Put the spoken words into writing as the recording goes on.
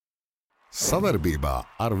Savarbībā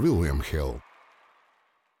ar William Hill.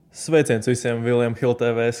 Sveiciens visiem William Hill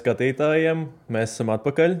TV skatītājiem. Mēs esam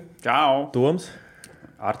atpakaļ. Čau! Toms.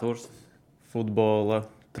 Artūrs. Futbola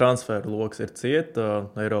transferu loks ir cieta.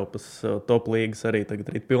 Eiropas top līgas arī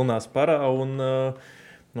tagad ir pilnā sparā. Un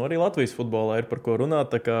arī Latvijas futbolā ir par ko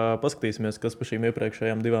runāt. Tā kā paskatīsimies, kas pa šīm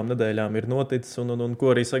iepriekšējām 2 nedēļām ir noticis un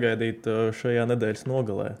ko arī sagaidīt šajā nedēļas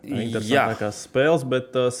nogalē. Interesantākās spēles,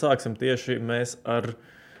 bet sāksim tieši mēs ar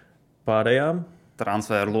pārējām.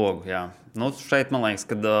 Transferu logu, jā. Šeit man liekas,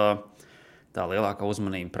 ka tā lielākā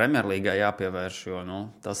uzmanība Premjerlīgā jāpievērš, jo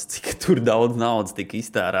tas, cik tur daudz naudas tika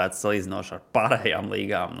iztērēts salīdzinoši ar pārējām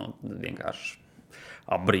līgām, vienkārši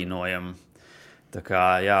apbrīnojami. Tā kā,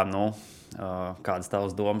 jā, kādas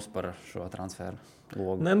tavas domas par šo transferu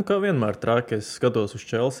logu? Kā vienmēr traki. Es skatos uz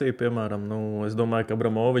Chelsea, piemēram. Es domāju, ka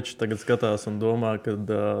Abramovičs tagad skatās un domā, ka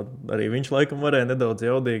arī viņš laikam varēja nedaudz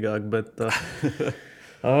jaudīgāk, bet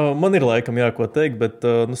man ir laikam jāko teikt, bet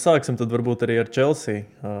sāksim tad varbūt arī ar Chelsea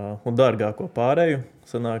un dārgāko pārēju.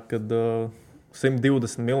 Sanāk, kad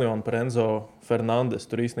 120 miljoni par Enzo Fernandes.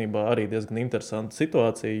 Tur īstenībā arī diezgan interesanta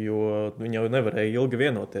situācija, jo viņi jau nevarēja ilgi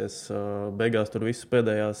vienoties. Beigās tur viss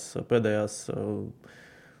pēdējās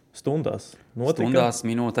stundās notika. Stundās,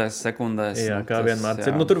 minūtēs, sekundēs. Jā, kā vienmēr.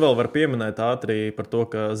 Tur vēl var pieminēt ātri par to,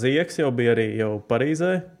 ka Zieks jau bija arī Parīzē,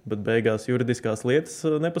 bet beigās juridiskās lietas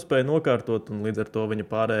nepaspēja nokārtot, un līdz ar to viņa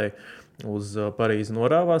pārēja uz Parīzi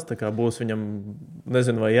norāvās. Tā kā būs viņam,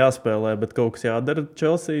 nezinu, vai jāspēlē, bet kaut kas jādara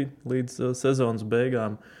Chelsea līdz sezonas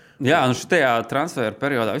beigām. Jā, šitajā transferu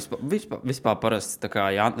periodā vispār parasti tā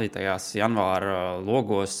kā tajās janvāra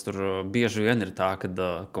logos tur bieži vien ir tā, ka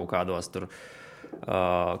kaut kādos tur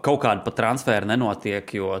kaut kāda pat transfera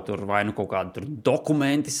nenotiek, jo tur vai kaut kādi tur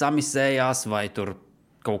dokumenti samisējās, vai tur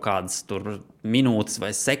kaut kādas tur minūtes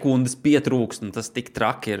vai sekundes pietrūkst, un tas tik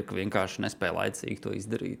traki ir, ka vienkārši nespēja laicīgi to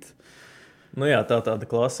izdarīt. Tāda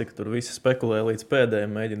klasika. Tur visi spekulē līdz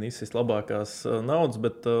pēdējiem, mēģina izsist labākās naudas,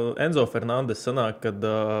 bet Enzo Fernandes sanāk, kad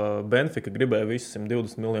Benfica gribēja visus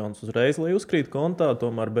 120 miljonus uzreiz, lai uzkrīt kontā,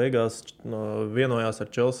 tomēr beigās vienojās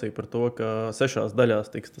ar Chelsea par to, ka 6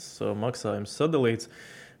 daļās tiks tas maksājums sadalīts.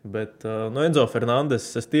 Bet Enzo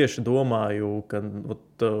Fernandes es tieši domāju, ka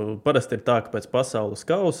parasti ir tā, ka pēc pasaules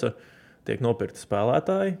kausa tiek nopirkti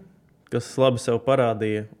spēlētāji, kas labi sev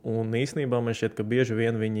parādīja, un īstenībā man šķiet, ka bieži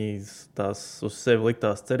vien viņi tās uz sevi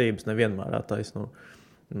liktās cerības nevienmēr attaisno.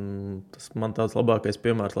 Tas man tāds labākais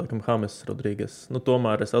piemērs, laikam, James Rodrīgas.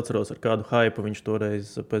 Tomēr es atceros, ar kādu hypu viņš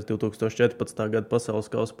toreiz pēc 2014. gada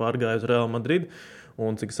pasaules kausa pārgāja uz Real Madrid,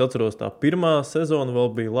 un cik es atceros, tā pirmā sezona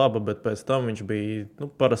vēl bija laba, bet pēc tam viņš bija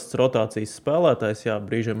parasts rotācijas spēlētājs, jā,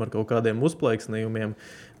 brīžiem ar kaut kādiem uzplaiksnījumiem,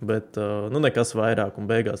 bet nekas vairāk, un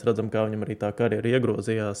beigās redzam, kā viņam arī tā karjera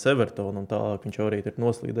iegrozījās Everton, un tālāk viņš arī ir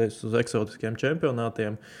noslīdējis uz eksotiskiem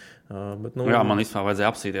čempionātiem. Jā, man vispār vajadzēja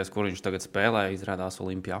apsīties, kur viņš tagad spēlē, izrādās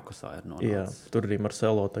Olympiakosā ir nonācis. Jā, tur arī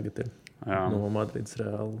Marcelo tagad ir. Jā. No Madrides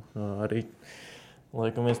Reāli arī.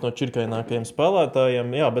 Laikam viens no čirkainākajiem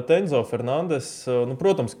spēlētājiem. Jā, bet Enzo Fernandes,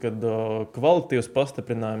 protams, kad kvalitatīvs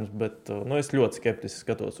pastiprinājums, bet es ļoti skeptiski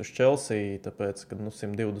skatos uz Chelsea, tāpēc, ka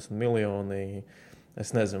 120 miljoni,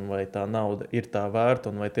 es nezinu, vai tā nauda ir tā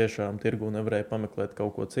vērta, un vai tiešām tirgu nevarēja pameklēt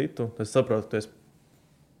kaut ko citu. Es saprotu, ka tu esi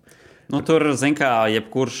tur, zin kā,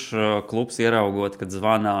 jebkurš klubs ieraugot, kad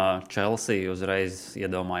zvana Chelsea, uzreiz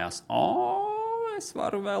iedomājās, es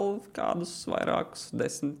varu vēl kādus vairākus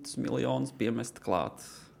 10 miljonus piemest klāt.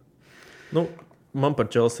 Man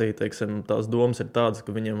par Chelsea, teiksim, tās domas ir tādas,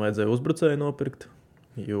 ka viņiem vajadzēja uzbrucēju nopirkt.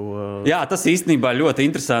 Jā, tas īstenībā ļoti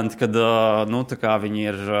interesanti, kad tā kā viņi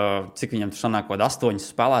ir, cik viņam tur sanāk, 8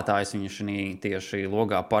 spēlētājus viņi šī tieši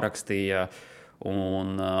logā parakstīja.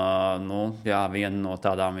 Un, viena no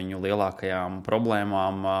tādām viņu lielākajām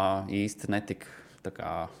problēmām īsti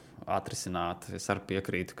netika atrisināta. Es arī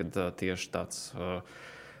piekrītu, ka tieši tāds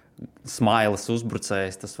smailes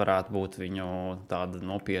uzbrucējs, tas varētu būt viņu tāda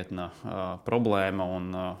nopietna problēma un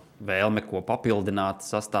vēlme, ko papildināt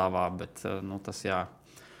sastāvā, bet tas jā.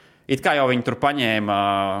 It kā jau viņi tur paņēma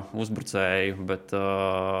uzbrucēju, bet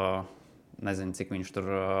nezinu, cik viņš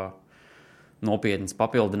tur nopietns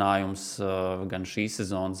papildinājums gan šīs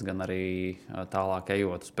sezonas, gan arī tālāk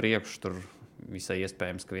ejot uz priekšu. Tur visai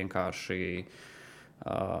iespējams, ka vienkārši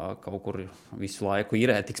kaut kur visu laiku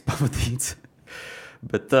irē tiks pavadīts.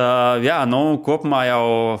 Bet kopumā jau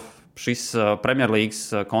šis Premjerlīgas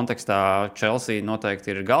kontekstā Chelsea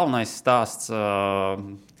noteikti ir galvenais stāsts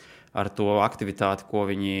ar to aktivitāti, ko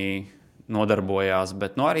viņi nodarbojās.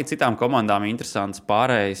 Bet arī citām komandām interesants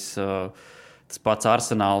pārējais. Tas pats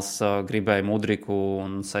Arsenāls gribēja Mudriku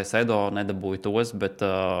un Saisedo, nedabūja tos, bet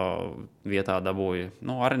vietā dabūja,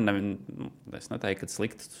 arī es neteiktu, ka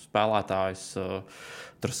slikts spēlētājs.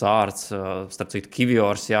 Trossārds, starp citu,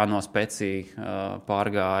 Kiviors no Spēcija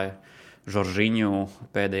pārgāja. Žoržiņu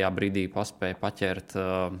pēdējā brīdī paspēja paķert,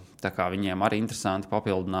 tā kā viņiem arī interesanti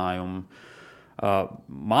papildinājumi.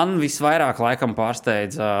 Man visvairāk laikam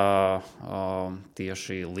pārsteidza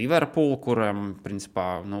tieši Liverpool, kuram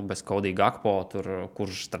principā bez Cody Gakpo,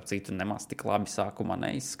 kurš starp citu nemaz tik labi sākumā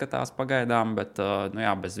neizskatās pagaidām, bet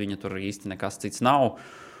bez viņa tur īsti nekas cits nav.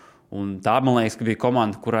 Un tā, man liekas, ka bija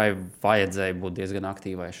komanda, kurai vajadzēja būt diezgan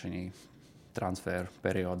aktīvai šajā transferu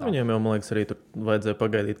periodā. Viņiem jau, man liekas, arī tur vajadzēja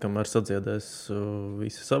pagaidīt, kamēr sadziedēs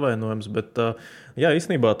visi savainojums, bet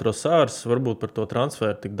īstenībā Trossārs varbūt par to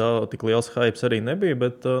transferu tik liels hypes arī nebija,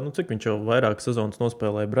 bet cik viņš jau vairāk sezonas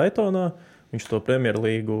nospēlēja Brightonā, viņš to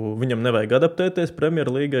Premjerlīgu, viņam nevajag adaptēties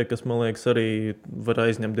Premjerlīgai, kas, man liekas, arī var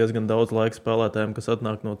aizņemt diezgan daudz laika spēlētājiem, kas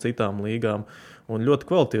atnāk no citām līgām. Un ļoti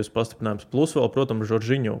kvalitīvs pastiprinājums. Plus vēl, protams,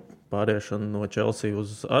 Žoržiņu pāriešana no Chelsea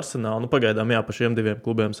uz Arsenālu. Pagaidām, par šiem diviem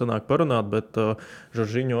klubiem sanāk parunāt, bet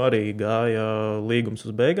Žoržiņu arī gāja līgums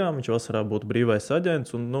uz beigām. Viņš vasarā būtu brīvais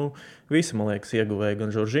aģents. Un, visi, man liekas, ieguvēja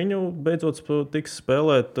gan Žoržiņu, beidzot tiks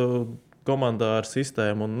spēlēt komandā ar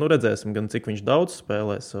sistēmu. Un, redzēsim, gan cik viņš daudz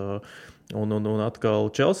spēlēs. Un atkal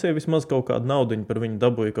Chelsea vismaz kaut kādu naudiņu par viņu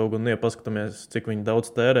dabūja. Kaut gan, paskatāmies, cik viņi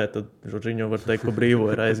daudz tērē, tad Žoržiņu var teikt, pa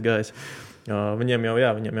brīvo ir aizgājis. Viņiem jau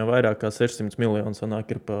vairāk kā 600 miljoni sanāk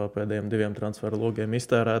ir pa pēdējiem 2 transferu logiem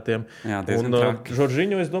iztērētiem. Un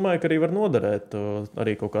Žoržiņu, es domāju, ka arī var noderēt.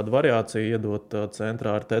 Arī kaut kādu variāciju iedot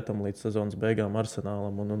centrā ar Tetam līdz sezonas beigām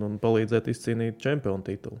Arsenālam un palīdzēt izcīnīt čempionu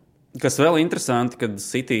titulu. Kas vēl interesanti, kad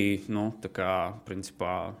City,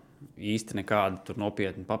 principā īsti nekāda tur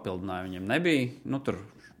nopietna papildinājuma viņiem nebija. Tur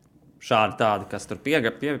šādi tādi, kas tur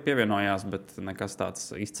pievienojās, bet nekas tāds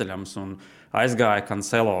izceļams un aizgāja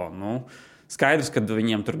Cancelo. Skaidrs, ka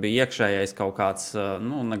viņiem tur bija iekšējais kaut kāds,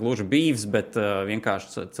 negluži bīvs, bet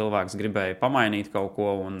vienkārši cilvēks gribēja pamainīt kaut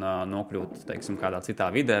ko un nokļūt, teiksim, kādā citā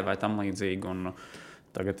vidē vai tam līdzīgi. Un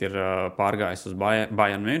tagad ir pārgājis uz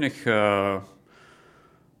Bayern Munich.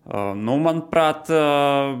 Manuprāt,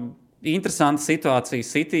 interesanta situācija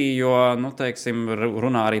City, jo, teiksim,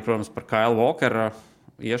 runā arī, protams, par Kyle Walker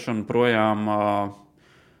iešanu projām.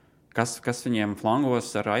 Kas viņiem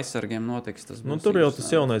flangos ar aizsargiem notiks? Tur jau tas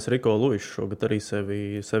jaunais Riko Luiss šogad arī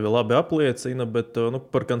sevi labi apliecina, bet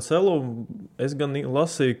par Cancelu es gan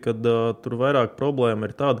lasīju, ka tur vairāk problēma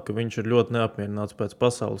ir tāda, ka viņš ir ļoti neapmierināts pēc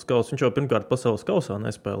pasaules kausa. Viņš jau pirmkārt pasaules kausā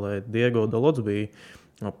nespēlēja. Diego Dalots bija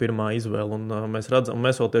pirmā izvēle, un mēs redzam,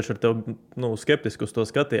 mēs vēl tieši ar tevi skeptiski uz to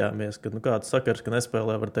skatījāmies, ka kāds sakars, ka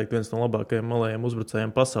nespēlē, var teikt, viens no labākajiem malējiem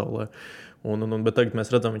uzbrucējiem pasaulē. Bet tagad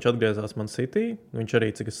mēs redzam, viņš atgriezās Man City, viņš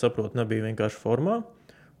arī, cik es saprotu, nebija vienkārši formā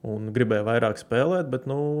un gribēja vairāk spēlēt, bet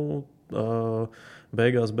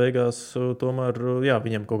beigās tomēr,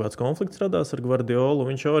 viņam kaut kāds konflikts radās ar Guardiolu.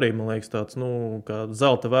 Viņš jau arī, man liekas, tāds, kā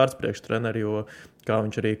zelta vērts priekštreneri, jo kā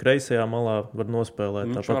viņš arī kreisajā malā var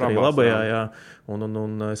nospēlēt, tāpat arī labajā,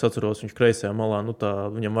 un es atceros, viņš kreisajā malā,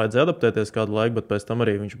 viņam vajadzēja adaptēties kādu laiku, bet pēc tam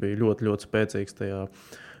arī viņš bija ļoti, ļoti spēcīgs tajā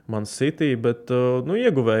Man City, bet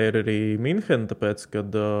ieguvēja ir arī Minhen, tāpēc,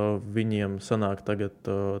 kad viņiem sanāk tagad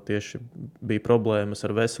tieši bija problēmas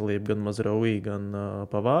ar veselību gan Mazraoui, gan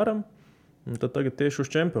Pavāram. Un tad tagad tieši uz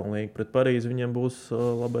Champions League pret Parīzi viņiem būs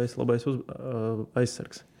labais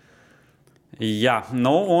aizsargs. Jā,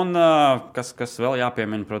 un kas vēl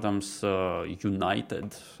jāpiemina, protams,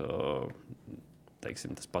 United,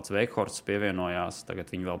 teiksim, tas pats Veikhorsts pievienojās,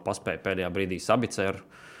 tagad viņi vēl paspēja pēdējā brīdī Sabiceru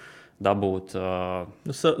dabūt.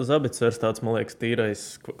 Zabicers tāds, man liekas, tīrais,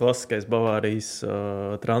 klasiskais Bavārijas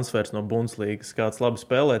transfers no Bundeslīgas. Kāds labi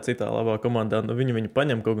spēlē citā labā komandā, viņu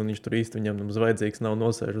paņem, kaut gan viņš tur īsti viņam vajadzīgs nav,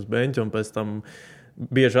 nosēž uz beņķa un pēc tam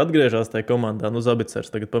bieži atgriežas tajā komandā. Zabicers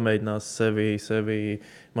tagad pamēģinās sevi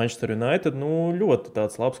Manchester United. Ļoti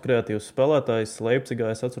tāds labs, kreatīvs spēlētājs. Leipzigā,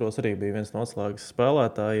 es atceros, arī bija viens no atslēgas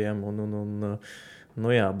spēlētājiem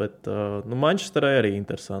bet Manchesterē arī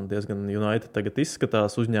interesanti. Diezgan United tagad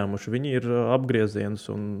izskatās uzņēmuši. Viņi ir apgriezienus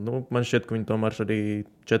un man šķiet, ka viņi tomēr arī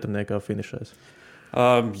 4. finišēs.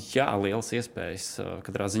 Liels iespējas.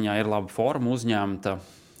 Katrā ziņā ir laba forma uzņemta.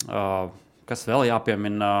 Kas vēl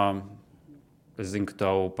jāpiemina? Es zinu, ka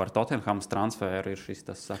tev par Tottenhams transferu ir šis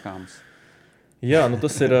tas sakāms. Jā,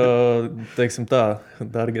 tas ir, teiksim tā,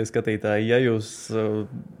 dārgie skatītāji, ja jūs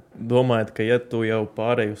domājat, ka ja tu jau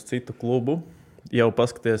pārēji uz citu klubu, jau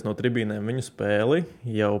paskaties no tribīnēm viņu spēli,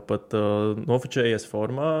 jau pat nofočējies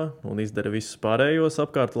formā un izdara visus pārējos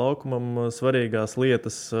apkārt laukumam svarīgās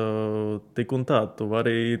lietas, tik un tā. Tu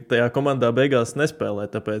vari tajā komandā beigās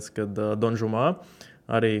nespēlēt, tāpēc, kad Donžumā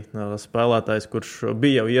arī spēlētājs, kurš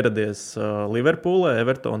bija jau ieradies Liverpoolē,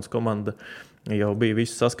 Evertons komanda, jau bija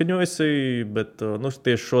visu saskaņojusi, bet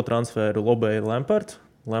tieši šo transferu lobēja Lampards.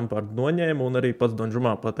 Lampards noņēma un arī pats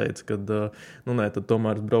Donžumā pateica, ka tad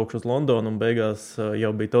tomēr braukšu uz Londonu un beigās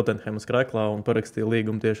jau bija Tottenhamas krēklā un parakstīja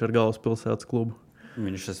līgumu tieši ar galvaspilsētas klubu.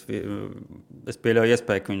 Es pieļauju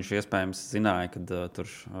iespēju, ka viņš iespējams zināja, ka tur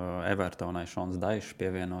Evertonai Šons Daišs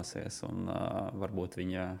pievienosies un varbūt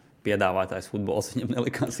viņa piedāvātais futbols viņam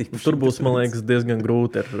nelikās īpaši. Tur būs, man liekas, diezgan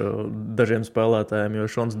grūti ar dažiem spēlētājiem, jo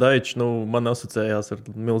Šons Daičs man asociējās ar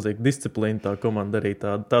milzīgu disciplīnu. Tā komanda arī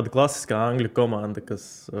tāda klasiskā angļu komanda,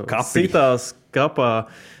 kas sitās kapā,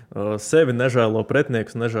 sevi nežēlo,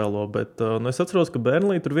 pretinieks nežēlo, bet es atceros, ka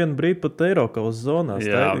Burnley tur vienu brīdi pat Eiropas zonās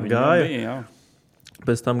gāja. Bija.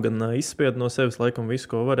 Pēc tam gan izspieda no sevis laikam visu,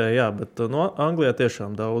 ko varēja, bet Anglijā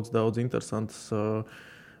tiešām daudz interesantas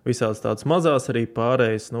visādas tādas mazās arī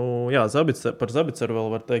pārējas. Par Zabiceru vēl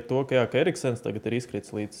var teikt to, ka Eriksens tagad ir izkrits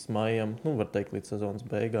līdz maijam, var teikt līdz sezonas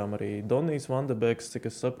beigām. Arī Donijs Vandebeks, cik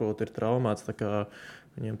es saprotu, ir traumēts, tā kā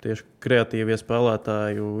viņiem tieši kreatīvie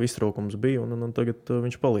spēlētāju iztrūkums bija, un tagad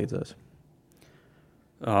viņš palīdzēs.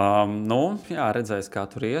 Redzēs, kā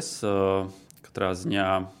tur ies. Katrā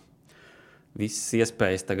ziņā visas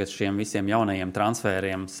iespējas tagad šiem visiem jaunajiem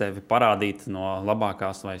transferiem sevi parādīt no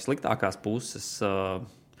labākās vai sliktākās puses.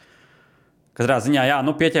 Katrā ziņā,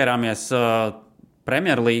 pieķērāmies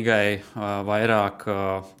Premjerlīgai vairāk,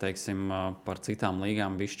 par citām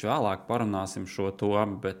līgām bišķi vēlāk parunāsim šo to,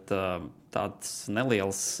 bet tāds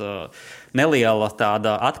neliela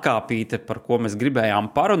tāda atkāpīte, par ko mēs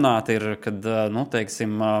gribējām parunāt, ir, kad,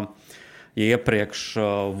 ja iepriekš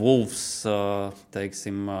Wolves,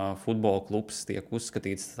 futbola klubs tiek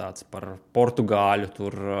uzskatīts tāds par Portugāļu,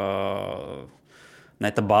 tur ne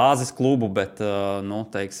tā bāzes klubu, bet,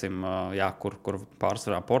 kur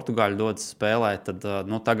pārsvarā Portugāļi dodas spēlēt, tad,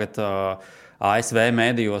 tagad ASV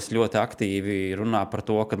mēdījos ļoti aktīvi runā par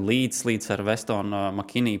to, ka līdz ar Westonu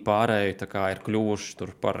McKinney pārēju ir kļuvuši tur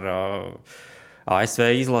par ASV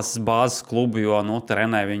izlases bāzes klubu, jo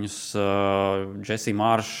trenē viņus Jesse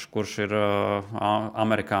Marsh, kurš ir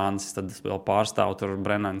amerikānis, tad vēl pārstāv tur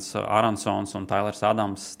Brennans Aronsons un Tailers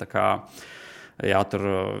Adams. Tā kā tur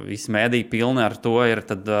visi mēdī pilni ar to ir,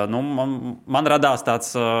 tad man radās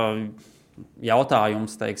tāds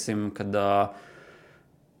jautājums, kad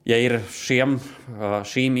ja ir šīm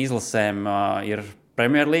izlasēm ir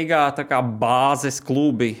Premjerlīgā tā kā bāzes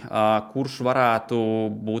klubi, kurš varētu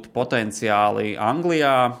būt potenciāli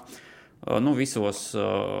Anglijā, visos,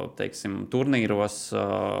 turnīros,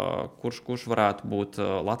 kurš varētu būt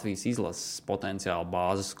Latvijas izlases potenciāli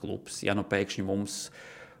bāzes klubs, ja pēkšņi mums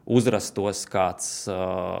uzrastos kāds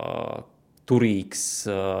turīgs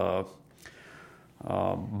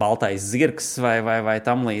baltais zirgs vai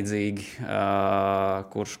tam līdzīgi,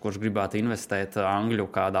 kurš gribētu investēt Angļu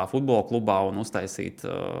kādā futbola klubā un uztaisīt,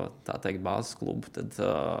 bāzes klubu, tad,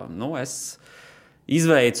 es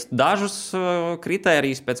izveicu dažus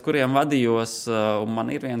kritērijus, pēc kuriem vadījos, un man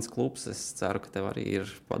ir viens klubs, es ceru, ka tev arī ir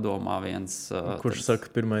padomā viens. Kurš saka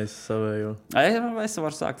pirmais savējo? Es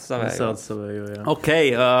varu sākt savējo. Es sācu savējo, jā. Ok,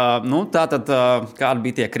 tātad kādi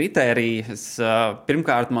bija tie kritēriji?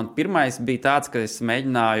 Pirmkārt, man pirmais bija tāds, ka es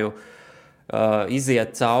mēģināju iziet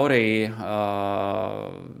cauri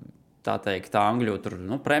Angļu tur,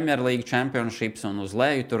 Premjerlīga Championships un uz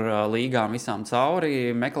leju tur līgām visām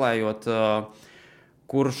cauri, meklējot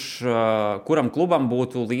kuram klubam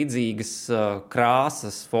būtu līdzīgas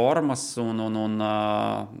krāsas, formas un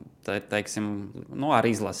ar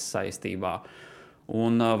izlases saistībā.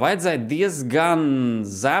 Un vajadzēja diezgan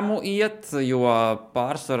zemu iet, jo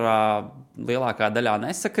pārsvarā lielākā daļā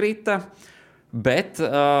nesakrita, bet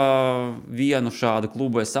vienu šādu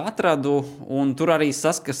klubu es atradu, un tur arī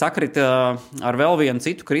sakrita ar vēl vienu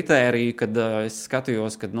citu kritēriju, kad es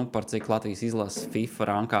skatījos, kad, par cik Latvijas izlases FIFA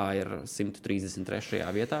rankā ir 133.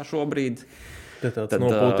 vietā šobrīd. Tāds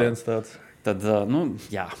nopūtiens tāds. Tad,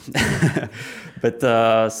 jā. Bet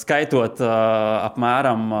skaitot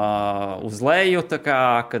apmēram uz leju,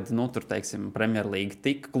 kad, tur, Premjerlīga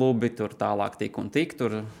tik klubi, tur tālāk tik un tik,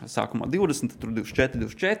 tur sākumā 20, tur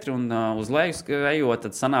 24, un uz leju ejot,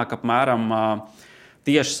 tad sanāk apmēram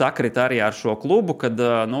tieši sakrit arī ar šo klubu, kad,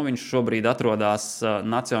 viņš šobrīd atrodas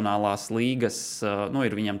Nacionālās līgas,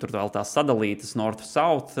 ir viņam tur vēl tās sadalītas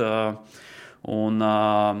North-South, un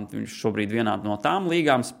viņš šobrīd vienā no tām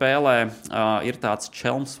līgām spēlē, ir tāds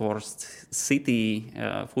Chelmsford City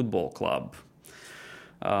Football Club.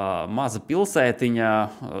 maza pilsētiņa,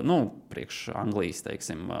 priekš Anglijas,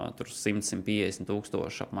 teiksim, tur 100-150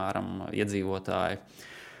 tūkstoši apmēram iedzīvotāji.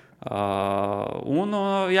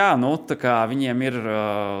 Tā kā viņiem ir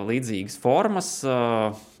līdzīgas formas.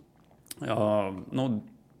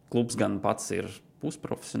 Klubs gan pats ir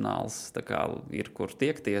pusprofesionāls, tā kā ir kur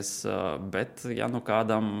tiekties, bet,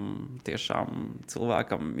 kādam tiešām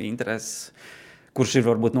cilvēkam interesi, kurš ir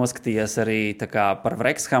varbūt noskatījies arī par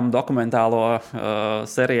Wrexham dokumentālo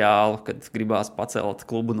seriālu, kad gribās pacelt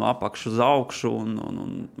klubu no apakšu uz augšu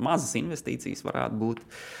un mazas investīcijas varētu būt.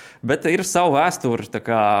 Bet ir savu vēsturi, tā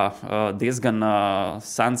kā diezgan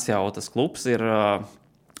sens jau tas klubs ir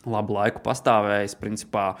labu laiku pastāvējis.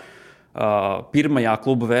 Principā pirmajā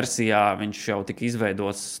kluba versijā viņš jau tika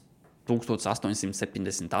izveidots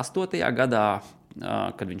 1878. Gadā,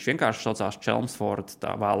 kad viņš vienkārši saucās Chelmsford,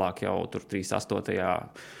 tā vēlāk jau tur 38.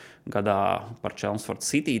 gadā par Chelmsford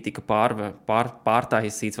City tika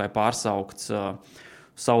pārtaisīts vai pārsaukts.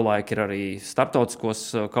 Savulaik ir arī starptautiskos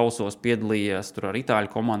kausos piedalījies, tur ar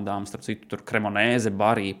itāļu komandām, starp citu tur Cremonese,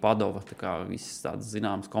 Bari, Padova, tā kā visas tādas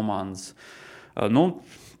zināmas komandas.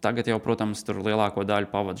 Tagad jau, protams, tur lielāko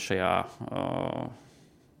daļu pavada šajā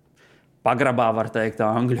pagrabā, var teikt,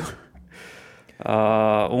 angļu.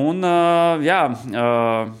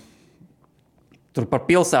 Tur par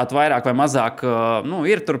pilsētu vairāk vai mazāk,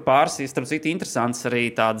 ir tur pāris, starp citu, interesants arī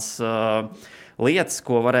tādas lietas,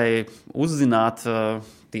 ko varēja uzzināt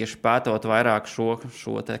tieši pētot vairāk šo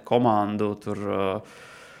te komandu. Tur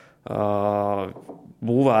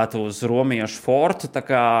būvētu uz romiešu fortu,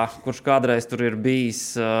 kurš kādreiz tur ir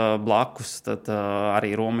bijis blakus. Tad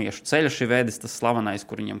arī romiešu ceļš ir vedis, tas slavenais,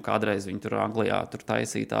 kur viņam kādreiz viņi tur Anglijā tur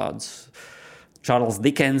taisīja tādus. Čārls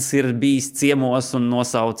Dikens ir bijis ciemos un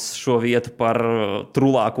nosaucis šo vietu par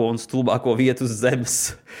trulāko un stulbāko vietu uz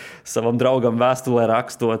zemes savam draugam vēstulē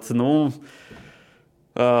rakstot.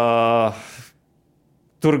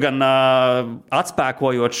 Tur gan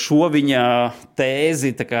atspēkojot šo viņa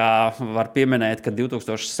tēzi, var pieminēt, ka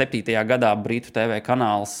 2007. gadā Britu TV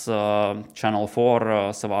kanāls Channel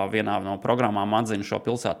 4 savā vienā no programmām atzina šo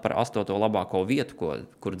pilsētu par 8. labāko vietu,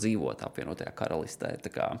 kur dzīvot apvienotajā karalistē.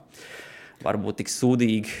 Varbūt tik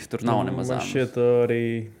sūdīgi tur nav nemaz. Man šķiet, arī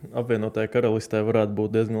apvienotajā karalistē varētu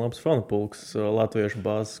būt diezgan labs fanu pulks latviešu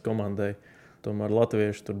bāzes komandai. Tomēr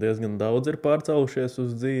latvieši tur diezgan daudz ir pārcēlušies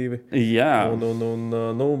uz dzīvi. Jā.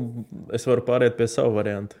 Es varu pāriet pie savu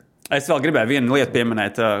variantu. Es vēl gribēju vienu lietu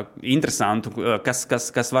pieminēt, interesantu,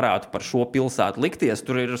 kas varētu par šo pilsētu likties.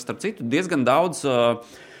 Tur ir, starp citu, diezgan daudz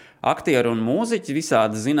aktieri un mūziķi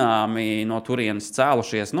visādi zināmi no turienes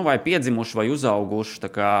cēlušies, vai piedzimuši vai uzauguši, tā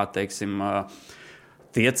kā, teiksim,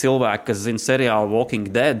 tie cilvēki, kas zina seriālu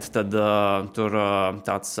Walking Dead, tad tur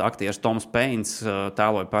tāds aktieris Toms Paines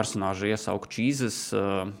tēloja personāžu iesauku Jesus,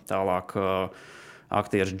 tālāk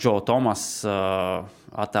aktieris Joe Thomas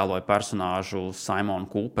attēloja personāžu Simonu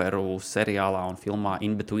Cooperu seriālā un filmā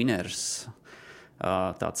In-Betweeners.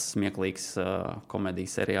 Tāds smieklīgs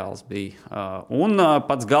komēdijas seriāls bija. Un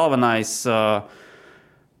pats galvenais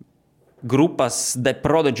grupas The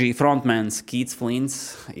Prodigy frontmans Keats Flints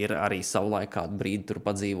ir arī savulaik kādu brīdi tur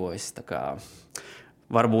padzīvojis. Tā kā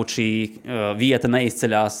varbūt šī vieta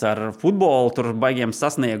neizceļās ar futbolu, tur baigiem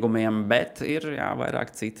sasniegumiem, bet ir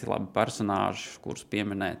vairāk citi labi personāži, kurus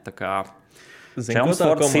pieminēt. Tā kā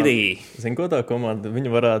Chelmsford City. Zini, ko tā komanda? Viņi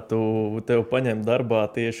varētu tevi paņemt darbā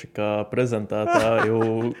tieši kā prezentētāju.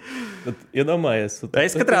 Iedomājies.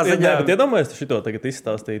 Es katrā ziņā. Iedomājies, tu šito tagad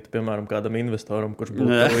izstāstītu, piemēram, kādam investoram, kurš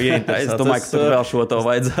būtu ieinteresēts. Es domāju, ka tur vēl šo to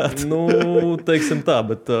vajadzētu. Teiksim tā,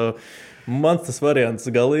 bet mans tas variants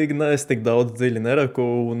galīgi es tik daudz dziļi neraku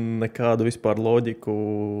un nekādu vispār loģiku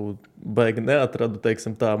baigi neatradu.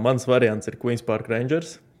 Teiksim tā, mans variants ir Queen's Park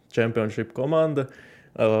Rangers, Championship komanda.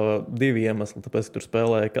 Divi iemesli, tāpēc, ka tur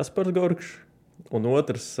spēlēja Kaspars Gorkšs, un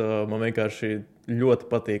otrs, man vienkārši ļoti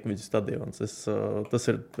patīk viņu stadions. Tas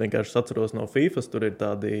ir vienkārši atceros no FIFAs, tur ir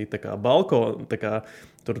tādi balkoni,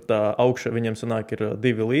 tur tā augšā viņiem sanāk ir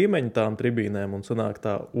divi līmeņi tām tribīnēm, un sanāk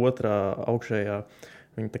tā otrā augšējā,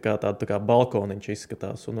 viņi tā kā balkoniņš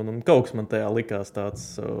izskatās, un kaut kas man tajā likās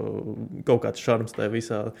tāds, kaut kāds šarms tajā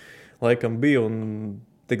visā laikam bija, un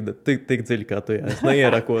tik dziļi kā tu, es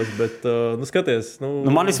neierakos, bet, skaties.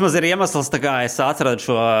 Man vismaz ir iemesls, tā kā es atceru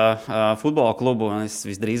šo futbola klubu, un es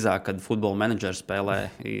visdrīzāk, kad futbola menedžeri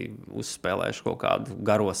uzspēlēšu kaut kādu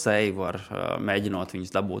garo seivu ar mēģinot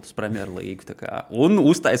viņus dabūt uz Premjerlīgu, tā kā, un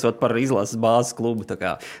uztaisot par izlases bāzes klubu, tā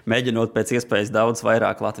kā, mēģinot pēc iespējas daudz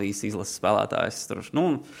vairāk Latvijas izlases spēlētājus. Tur,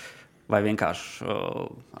 vai vienkārši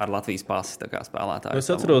ar Latvijas pasi spēlētāju.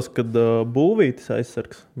 Es atceros, kad Bulvītis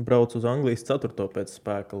aizsargs brauc uz Anglijas 4. pēc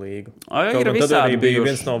spēka līgu. Tad arī bija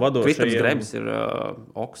viens no vadošajiem. Kristaps Grebs ir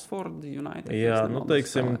Oxford United. Jā,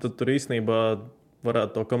 teiksim, tad tur īstenībā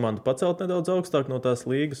varētu to komandu pacelt nedaudz augstāk no tās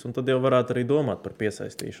līgas, un tad jau varētu arī domāt par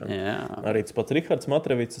piesaistīšanu. Jā. Arī tas pats Rihards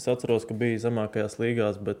Matrevics, es atceros, ka bija zemākajās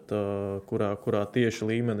līgās, bet kurā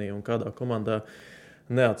tieši līmenī un kādā komandā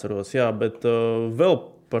neatceros. Jā, bet vēl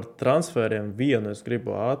par transferiem vienu es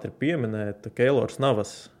gribu ātri pieminēt. Keilors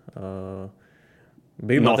Navas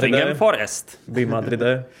bija Nottingham Forest. Bija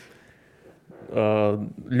Madridē.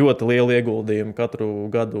 Ļoti lielu ieguldījumu katru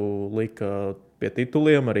gadu lika pie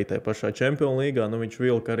tituliem, arī tajā pašā Champions līgā. Viņš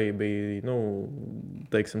vilka arī bija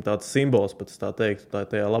teiksim, tāds simbols, pat tā teiktu,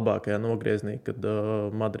 tajā labākajā nogrieznī, kad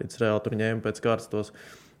Madrids Reāli tur ņēma pēc karstos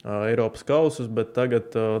Eiropas kausus, bet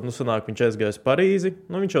tagad sanāk, viņš aizgāja uz Parīzi.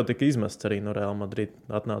 Viņš jau tika izmests arī no Reāla Madrida,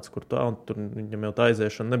 atnāca kur tā, un tur viņam jau tā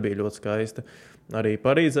aiziešana nebija ļoti skaista. Arī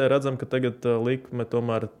Parīzē redzam, ka tagad likme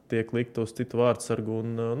tomēr tiek likta uz citu vārdsargu,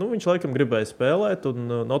 un viņš laikam gribēja spēlēt, un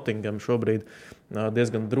Nottingham šobrīd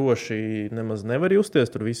diezgan droši nemaz nevar justies,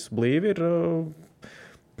 tur viss blīvi ir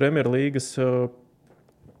Premjerlīgas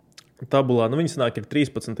tabulā. Viņi sanāk ir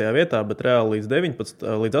 13. vietā, bet reāli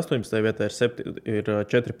līdz 18. vietā ir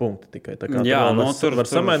 4 punkti tikai. Tā kā tur var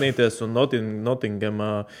samainīties, un Nottingham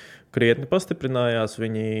krietni pastiprinājās.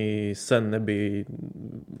 Viņi sen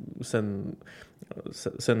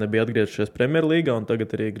nebija atgriezušies Premjerlīgā, un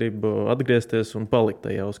tagad arī grib atgriezties un palikt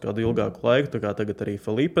tajā uz kādu ilgāku laiku. Tā kā tagad arī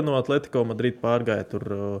Felipe no Atletico Madrid pārgāja tur.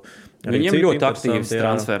 Viņiem ļoti aktīvs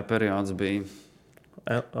transfer periods bija.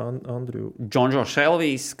 Andrew. Džonžo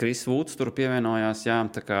Šelvijs, Kris Vuds tur pievienojās, jā,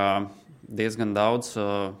 tā kā diezgan daudz,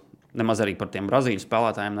 nemaz arī par tiem Brazīļu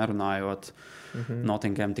spēlētājiem nerunājot.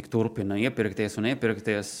 Nottingham tik turpina iepirkties,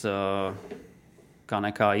 kā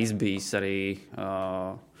nekā izbijis arī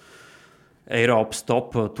Eiropas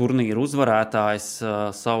top turnīru uzvarētājs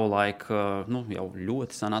savulaik, jau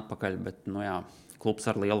ļoti sen atpakaļ, bet, klubs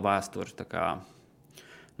ar lielu vēsturi, tā kā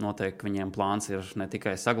noteikti viņiem plāns ir ne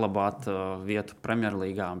tikai saglabāt vietu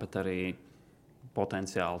Premjerlīgā, bet arī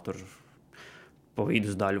potenciāli tur pa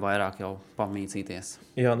vidusdaļu vairāk jau pamīcīties.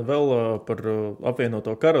 Jā, vēl par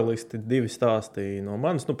apvienoto karalisti 2 stāsti no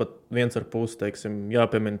manis. Pat 1,5, teiksim,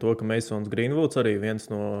 jāpiemina to, ka Masons Greenwoods arī viens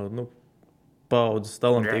no paaudzes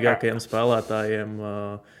talantīgākajiem spēlētājiem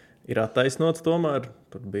ir attaisnots tomēr.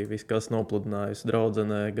 Tur bija viss, kas nopludinājusi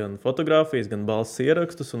draudzenē gan fotogrāfijas, gan balss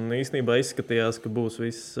ierakstus, un īstenībā izskatījās, ka būs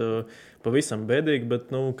viss pavisam bēdīgi,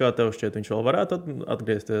 bet, kā tev šķiet, viņš vēl varētu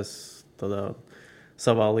atgriezties tādā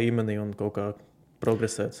savā līmenī un kaut kā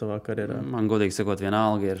progresēt savā karjerā? Man godīgi sakot,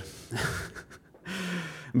 vienalga ir.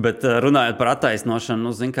 Bet runājot par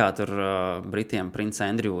attaisnošanu, zin kā, tur Britiem Prince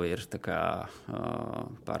Andrew ir tā kā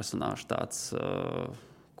personāžs tāds,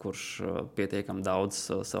 kurš pietiekami daudz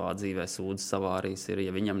savā dzīvē sūdzas savārīs ir.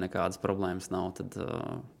 Ja viņam nekādas problēmas nav, tad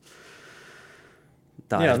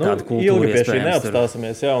tā ir tāda kultūra. Ilgi pie šī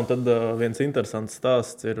neapstāsimies, jā, un tad viens interesants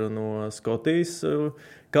stāsts ir no Skotijas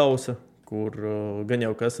kausa, kur gan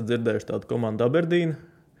jau esat dzirdējuši tādu komandu Aberdeen.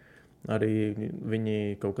 Arī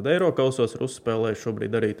viņi kaut kad Eirokausos ir uzspēlējuši,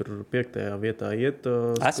 šobrīd arī tur 5. vietā iet.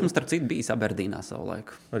 Esmu starp citu bijis Aberdeenā savu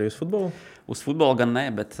laiku. Arī uz futbolu? Uz futbolu gan ne,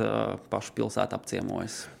 bet pašu pilsētu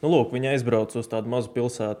apciemojas. Viņi aizbrauc uz tādu mazu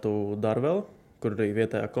pilsētu Darveli, kur arī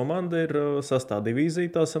vietējā komanda ir 6.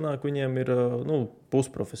 divīzija, tā sanāk, viņiem ir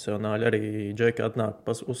pusprofesionāļi. Arī džeki atnāk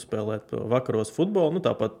uzspēlēt vakaros futbolu,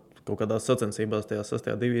 tāpat kaut kādās sacensībās tajā 6.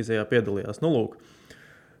 divīzijā piedalījās.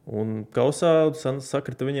 Un kausā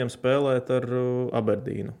sakrita viņiem spēlēt ar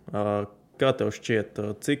Aberdeenu. Kā tev šķiet,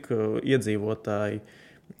 cik iedzīvotāji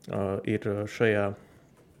ir šajā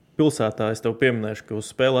pilsētā? Es tev pieminēšu, ka uz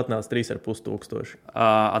spēli atnāca 3,5 tūkstoši.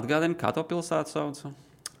 Atgādini, kā to pilsētu sauc?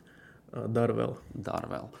 Darveli.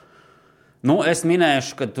 Es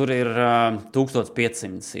minēšu, ka tur ir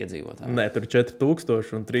 1500 iedzīvotāji. Nē, tur ir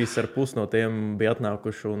 4000 un 3,5 no tiem bija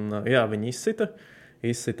atnākuši. Un, jā, viņi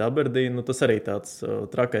izsita Aberdeenu. Tas arī tāds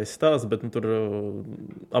trakais stāsts, bet tur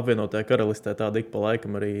apvienotajā karalistē tāda ik pa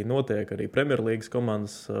laikam arī notiek. Arī Premjerlīgas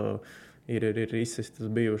komandas ir izsistas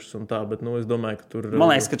bijušas un tā, bet es domāju, ka tur...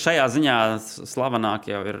 Man liekas, ka šajā ziņā slavenāk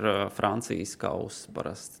jau ir Francijas kauss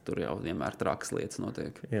parasti. Tur jau vienmēr trakas lietas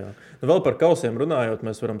notiek. Jā. Vēl par kausiem runājot,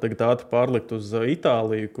 mēs varam tagad ātri pārlikt uz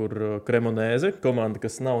Itāliju, kur Cremonese, komanda,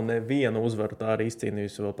 kas nav nevienu uzvaru tā arī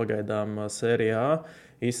izcīnījusi vēl pagaidām Sērijā A,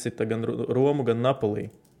 izsita gan Romu, gan Napoli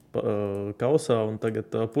kausā, un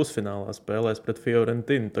tagad pusfinālā spēlēs pret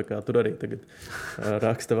Fiorentinu. Tā kā tur arī tagad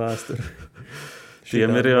raksta vēsturi.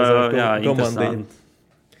 Šiem ir interesanti.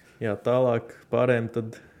 Jā, tālāk pārējiem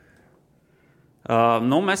tad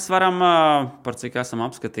Mēs varam, par cik esam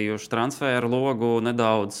apskatījuši transferu logu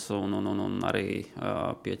nedaudz un arī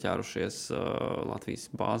pieķērušies Latvijas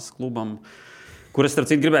bāzes klubam, kur es starp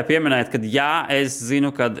citu gribēju pieminēt, ka es zinu,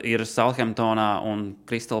 kad ir Southamptonā un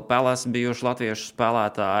Crystal Palace bijuši latviešu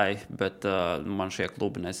spēlētāji, bet man šie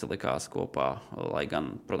klubi nesalikās kopā, lai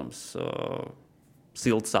gan, protams,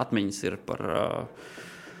 siltas atmiņas ir par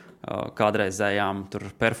kādreizējām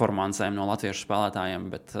performancēm no latviešu spēlētājiem,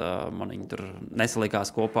 bet man viņi tur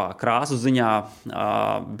nesalikās kopā krāsu ziņā.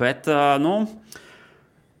 Bet,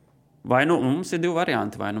 vai mums ir divi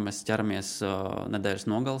varianti, vai mēs ķeramies nedēļas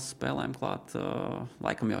nogales spēlēm klāt?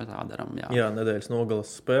 Laikam jau tā daram. Jā, nedēļas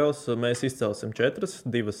nogales spēles. Mēs izcelsim 4,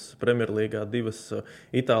 2 Premjerlīgā, 2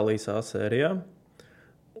 Itālijas A sērijā.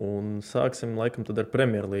 Un sāksim laikam tad ar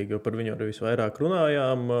Premjerlīgu, jo par viņu arī visvairāk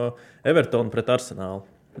runājām. Everton pret Arsenālu.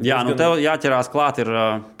 Jā, tev jāķerās klāt ir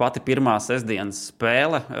pati pirmā sestdienas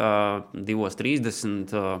spēle, 2:30.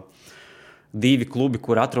 2 klubi,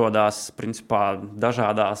 kur atrodas principā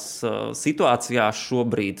dažādās situācijās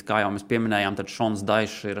šobrīd. Kā jau mēs pieminējām, tad Šons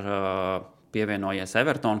Daišs ir pievienojies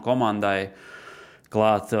Everton komandai.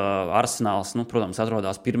 Klāt Arsenāls, protams,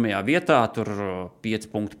 atrodas pirmajā vietā, tur 5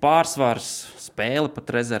 punktu pārsvars, spēle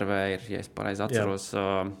pat rezervē ir, ja es pareizi atceros.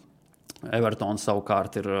 Evertons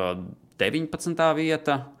savukārt ir 19.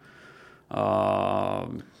 vieta.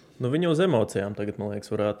 Viņi uz emocijām tagad, man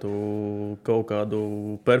liekas, varētu kaut kādu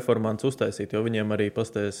performanci uztaisīt, jo viņiem arī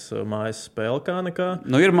pastāvēs mājas spēle kā nekā.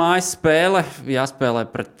 Ir mājas spēle, jāspēlē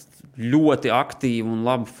pret ļoti aktīvu un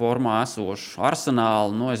labu formā esošu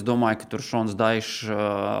Arsenālu. Es domāju, ka tur Šons Daišs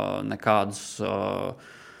nekādus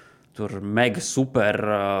tur mega super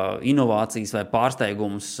inovācijas vai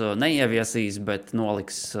pārsteigumus neieviesīs, bet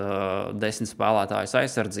noliks 10 spēlētājus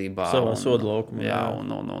aizsardzībā. Savā soda laukumā. Jā,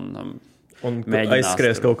 un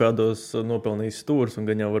aizskries kaut kādos nopelnījis stūrus, un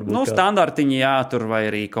gan jau varbūt standartiņi, jā, tur vai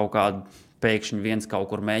arī kaut kādu pēkšņi viens kaut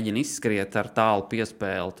kur mēģina izskriet ar tālu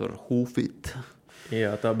piespēli, tur hūfit.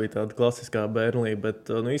 Jā, tā bija tāda klasiskā Burnley, bet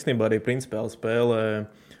īstenībā arī principiāli spēlē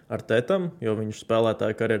ar Tetam, jo viņš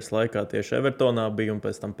spēlētāja karjeras laikā tieši Evertonā bija un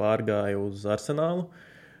pēc tam pārgāja uz Arsenālu.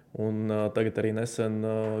 Un tagad arī nesen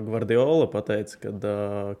Guardiola pateica, kad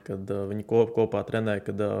viņi kopā trenēja,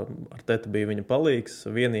 kad ar Tetu bija viņa palīgs,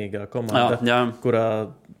 vienīgā komanda, kurā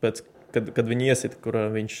kad viņi iesita, kurā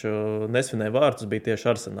viņš nesvinēja vārtus, bija tieši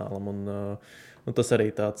Arsenālam. Un tas arī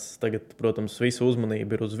tāds, tagad, protams, visu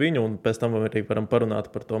uzmanību ir uz viņu, un pēc tam arī varam parunāt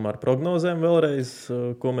par tomēr prognozēm vēlreiz,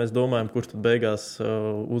 ko mēs domājam, kurš tad beigās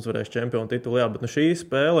uzvarēs čempionu titulu. Jā, bet šī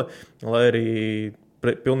spēle, lai arī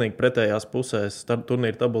pilnīgi pretējās pusēs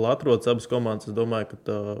turnīra tabulā atrodas abas komandas, es domāju,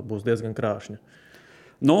 ka būs diezgan krāšņa.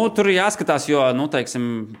 Tur ir jāskatās, jo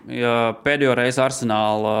pēdējo reizi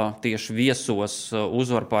Arsenāla tieši viesos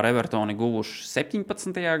uzvaru pār Evertoni guvuši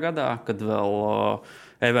 17. gadā, kad vēl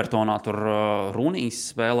Evertonā tur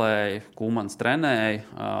Runijs spēlēja, Kumans trenēja,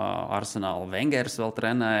 Arsenāla Vengers vēl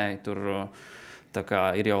trenēja. Tur tā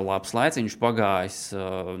kā ir jau labs laiciņš pagājis.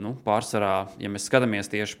 Pārsvarā, ja mēs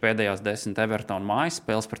skatāmies tieši pēdējās 10 Evertona mājas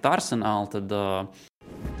spēles pret Arsenālu, tad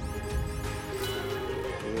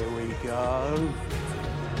Here we go.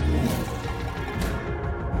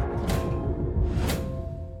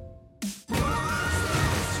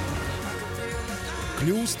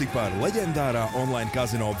 Kļūsti par leģendārā online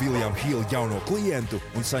kazino William Hill jauno klientu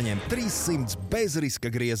un saņem 300 bezriska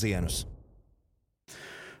griezienus.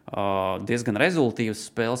 Diezgan rezultīvas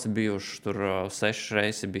spēles ir bijušas. Tur 6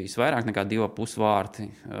 reizes bijis vairāk nekā 2,5 vārti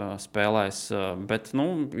spēlēs. Bet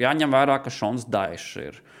jāņem vērā, ka Šons Daišs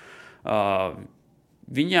ir.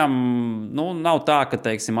 Viņam nav tā, ka,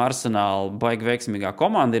 teiksim, Arsenāla baigi veiksmīgā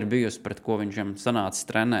komanda ir bijusi, pret ko viņam sanācis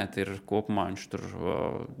trenēt. Kopumā viņš tur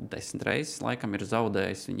 10 reizes laikam ir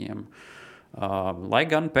zaudējis viņiem. Lai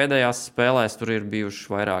gan pēdējās spēlēs tur ir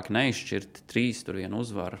bijuši vairāk neizšķirti, 3, tur viena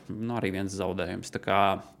uzvara, arī viens zaudējums. Tā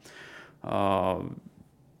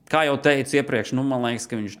kā jau teicu iepriekš, man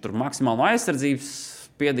liekas, ka viņš tur maksimāli no aizsardzības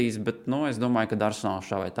spiedīs, bet es domāju, ka Arsenāls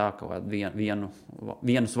šā vai tā kaut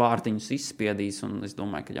vienus vārtiņus izspiedīs, un es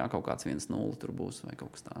domāju, ka kaut kāds 1-0 tur būs vai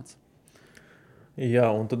kaut kas tāds.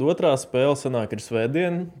 Jā, un tad otrā spēle sanāk ir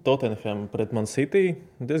svētdien, Tottenham pret Man City.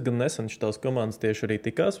 Diezgan nesen šitās komandas tieši arī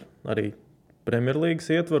tikās, arī Premjerlīgas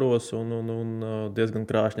ietvaros, un diezgan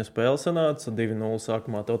krāšņa spēle sanāca. 2-0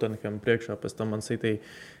 sākumā Tottenham priekšā, pēc tam Man City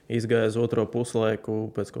izgāja uz otro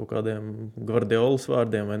puslaiku pēc kaut kādiem Guardiolas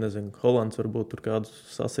vārdiem, vai nezinu, Holands varbūt tur kādus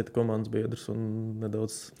sasita komandas biedrus un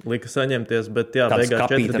nedaudz lika saņemties, bet jā, beigās 4-2.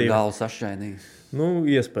 Kāds kapīt ar galvu sašķaidīja?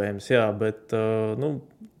 Iespējams, jā, bet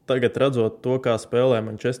tagad redzot to, kā spēlē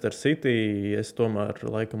Manchester City, es tomēr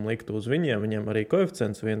laikam liktu uz viņiem. Viņiem arī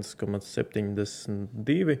koeficients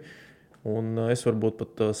 1,72. Un es varbūt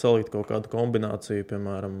pat salikt kaut kādu kombināciju,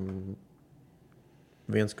 piemēram,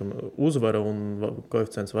 viens uzvara un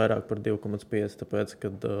koeficients vairāk par 2,5, tāpēc,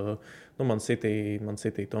 kad Man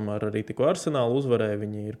City tomēr arī tikko Arsenālu uzvarēja,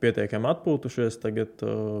 viņi ir pietiekami atpūtušies, tagad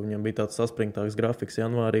viņam bija tāds saspringtāks grafiks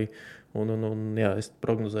janvārī, un jā, es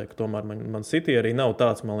prognozēju, ka tomēr Man City arī nav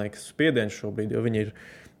tāds, man liekas, spiediens šobrīd, jo viņi ir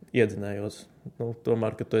iedzinējos.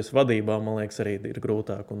 Tomēr, kad tu esi vadībā, man liekas, arī ir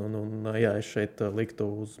grūtāk, un jā, es šeit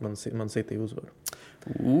liktu uz Man City uzvaru.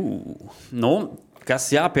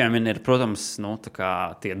 Kas jāpiemina, ir, protams,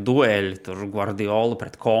 tie dueļi, tur Guardiola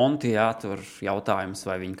pret Conti, jā, tur jautājums,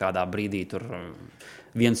 vai viņi kādā brīdī tur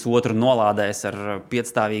viens otru nolādēs ar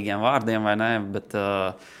piecstāvīgiem vārdiem vai ne, bet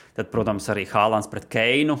tad, protams, arī Haalands pret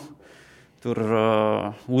Keinu, tur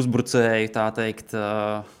uzbrucēji, tā teikt,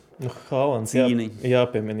 Haalands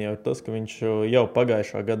jāpiemina jau tas, ka viņš jau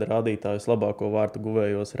pagājušā gada rādītājus labāko vārtu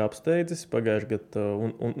guvējos ir apsteidzis. Pagājušā gada,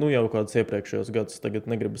 un jau kādus iepriekšējos gadus, tagad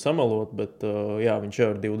negribu samalot, bet jā, viņš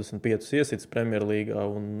jau ir 25 iesits Premjerlīgā,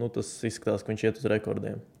 un tas izskatās, ka viņš iet uz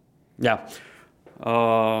rekordiem. Jā,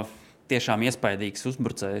 tiešām iespaidīgs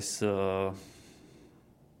uzbrucējs.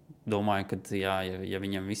 Domāju, ka ja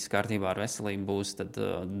viņam viss kārtībā ar veselību būs, tad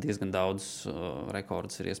diezgan daudz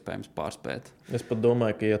rekordus ir iespējams pārspēt. Es pat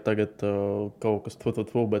domāju, ka ja tagad kaut kas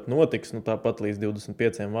bet notiks, tāpat līdz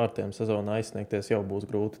 25 vārtiem sezonā aizsniegties jau būs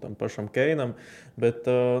grūti tam pašam Keinam. Bet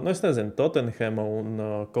es nezinu, Tottenhema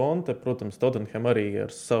un Conte, protams, Tottenham arī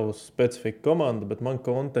ar savu specifiku komandu, bet man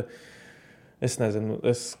Conte, es nezinu,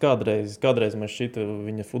 kādreiz man šķita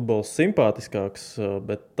viņa futbols simpātiskāks,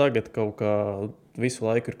 bet tagad kaut kā visu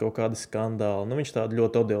laiku ir kaut kādi skandāli. Viņš tāda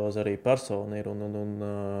ļoti odioza arī persona ir,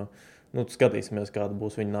 un skatīsimies, kāda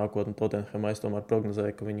būs viņa nākotne. Tottenhamā es tomēr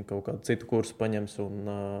prognozēju, ka viņi kaut kādu citu kursu paņems,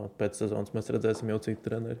 un pēc sezonas mēs redzēsim jau citu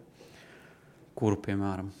treneri. Kuru,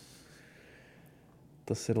 piemēram?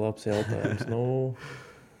 Tas ir labs jautājums.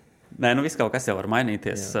 Nē, viss kaut kas jau var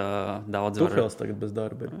mainīties. Daudz var... Tuhels tagad bez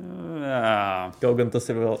darba ir. Jā. Kaut gan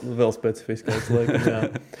tas ir vēl specifiskāks laikam, jā.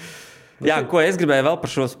 Jā, ko es gribēju vēl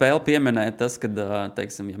par šo spēli pieminēt, tas, ka,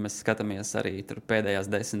 teiksim, ja mēs skatāmies arī tur pēdējās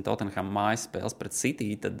 10 Tottenham mājas spēles pret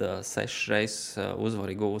City, tad 6 reizes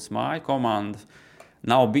uzvari gūs māju komanda.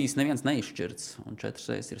 Nav bijis neviens neizšķirts, un 4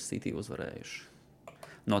 reizes ir City uzvarējuši.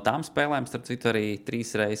 No tām spēlēm, starp citu, arī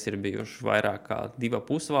 3 reizes ir bijuši vairāk kā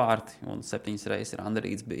 2,5 vārti, un 7 reizes ir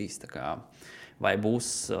underīts bijis. Tā kā, vai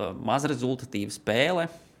būs mazrezultatīva spēle?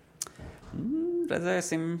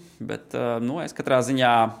 Redzēsim, bet es katrā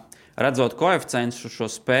ziņā redzot koeficientus uz šo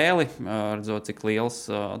spēli, redzot, cik liels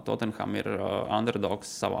Tottenham ir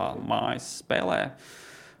underdogs savā mājas spēlē,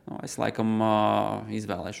 es laikam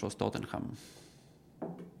izvēlēšos Tottenhamu.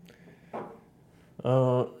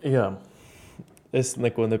 Jā, es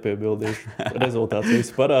neko nepiebildīšu. Rezultāts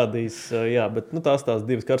viss parādīs. Jā, bet tās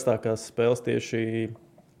divas karstākās spēles tieši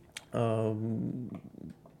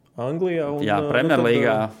Anglijā un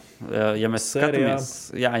Premjerlīgā. Ja mēs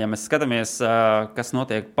skatāmies, kas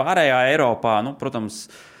notiek pārējā Eiropā, protams,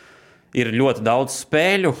 ir ļoti daudz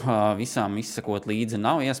spēļu, visām izsekot līdzi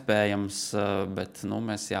nav iespējams, bet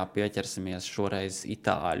mēs pieķersimies šoreiz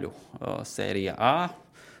Itāļu sērijā A,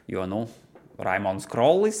 jo Raimonds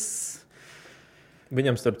Krollis.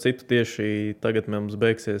 Viņam, starp citu, tieši tagad mums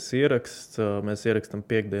beigsies ieraksts. Mēs ierakstam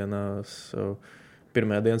piekdienās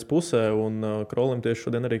pirmajā dienas pusē, un Krolim tieši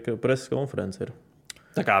šodien arī preses konference ir.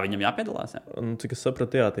 Tā kā viņam jāpiedalās, jā? Cik es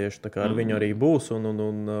sapratu, jā, tieši tā kā ar viņu arī būs,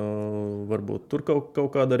 un varbūt tur kaut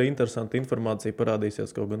kāda arī interesanta informācija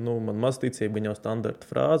parādīsies, kaut gan, man maz ticība, viņa jau standarta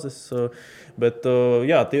frāzes, bet,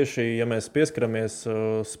 jā, tieši, ja mēs pieskaramies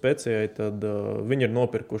Specijai, tad viņi ir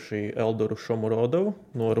nopirkuši Eldoru Šomurodovu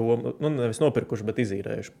no Romas, nevis nopirkuši, bet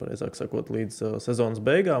izīrējuši, pareizāk sakot, līdz sezonas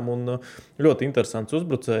beigām, un ļoti interesants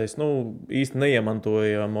uzbrucējs, īsti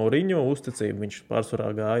neiemantoja Mourinho uzticību, viņš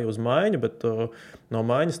pārsvarā gāja uz maiņu, bet no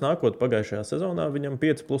maiņas nākot pagājušajā sezonā viņam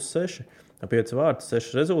 5+6. 5 vārtus,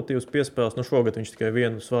 6 rezultīvus piespēles. Šogad viņš tikai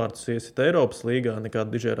 1 vārtus iesit Eiropas līgā, nekāda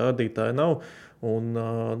dižē rādītāja nav. Un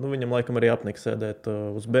viņam laikam arī apnika sēdēt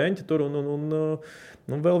uz beņķa tur.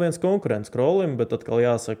 Un vēl viens konkurents Krolim, bet atkal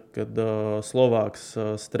jāsaka, ka Slovāks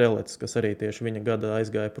Strelets, kas arī tieši viņa gada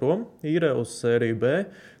aizgāja prom, īrē uz sēriju B.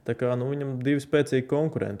 Tā kā viņam 2 spēcīgi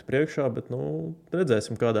konkurenti priekšā, bet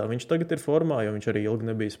redzēsim, kādā viņš tagad ir formā, jo viņš arī ilgi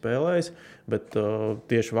nebija spēlējis, bet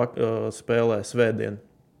tieši spēlē svētdien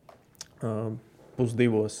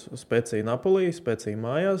pusdivos Spezia Napoli, Spezia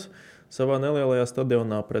mājās. Savā nelielajā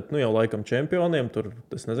stadionā pret, jau laikam čempioniem. Tur,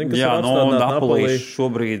 es nezinu, kas ir apstādināt Napoli.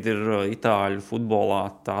 Šobrīd ir itāļu futbolā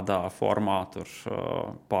tādā formā, tur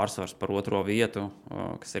pārsvars par otro vietu,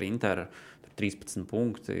 kas ir Inter, tur 13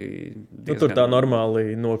 punkti. Tur tā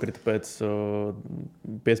normāli nokrita pēc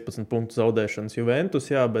 15 punktu zaudēšanas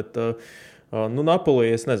Juventus, jā, bet Napoli,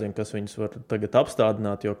 es nezinu, kas viņus var tagad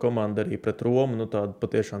apstādināt, jo komanda arī pret Romu tādu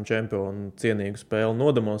patiešām čempionu cienīgu spēli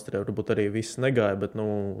nodemonstrē. Varbūt arī viss negāja, bet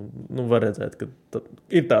var redzēt, ka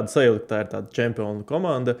ir tāda sajūta, ka tā ir tāda čempionu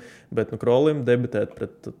komanda, bet Krolim debitēt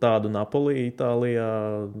pret tādu Napoli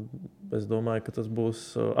Itālijā, es domāju, ka tas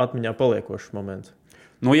būs atmiņā paliekošs moments.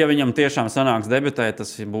 Ja viņam tiešām sanāks debitēt,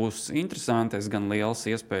 tas būs interesanti. Es gan liels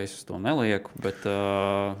iespējas uz to nelieku, bet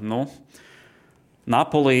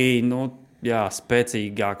Napoli,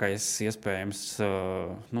 spēcīgākais iespējams,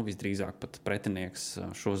 visdrīzāk pat pretinieks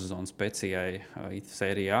šo sezonu Specijai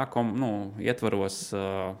Sērijā ietvaros.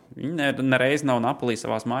 Viņi nereiz nav Napoli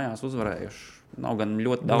savās mājās uzvarējuši. Nav gan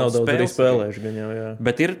ļoti daudz spēlējuši, gan jau, jā.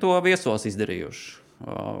 Bet ir to viesos izdarījuši.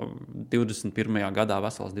 21. gadā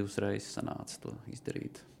vesels 2 reizes sanāca to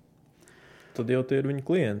izdarīt. Tad jau tie ir viņa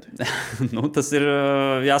klienti. Tas ir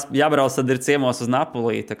jābrauc, tad ir ciemos uz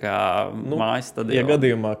Napoli, tā kā mājas stadionā. Ja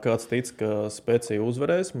gadījumā kāds tic, ka Specija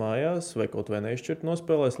uzvarēs mājās vai kaut vai neizšķirtu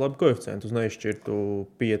nospēlēs, labi koeficientu uz neizšķirtu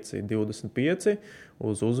 5,25,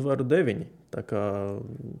 uz uzvaru 9. Tā kā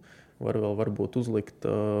var vēl varbūt uzlikt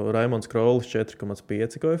Raimonds Krolis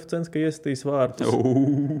 4,5 koeficients, ka iesitīs vārtus.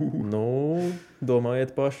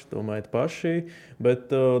 Domājiet paši.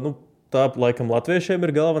 Bet tā laikam latviešiem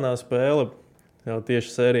ir galvenā spēle. Jau tieši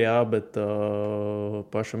Sērijā, bet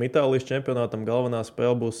pašam Itālijas čempionātam galvenā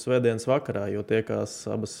spēle būs svētdienas vakarā, jo tiekās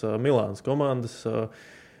abas Milānas komandas,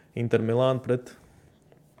 Inter Milāna pret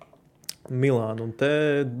Milānu. Un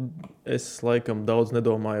te es laikam daudz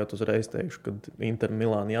nedomājot uzreiz teikšu, ka Inter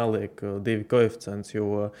Milāna jāliek 2 koeficients,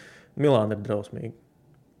 jo Milāna ir drausmīga.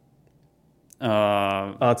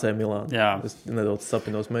 AC Milāna. Jā. Es nedaudz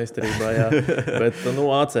sapinos meistarībā, jā. Bet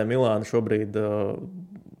AC Milāna šobrīd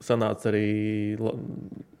sanāca arī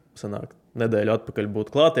nedēļu atpakaļ būt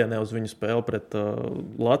klātienē uz viņu spēli pret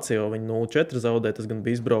Lazio. Viņi 0-4 zaudēja, tas gan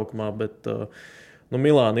bija izbraukumā, bet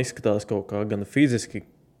Milāna izskatās kaut kā gan fiziski,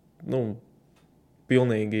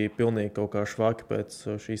 pilnīgi kaut kā švaki pēc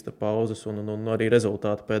šīs pauzes, un arī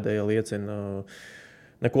rezultāti pēdējā liecina.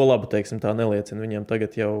 Neko labu, teiksim, tā neliecina. Viņiem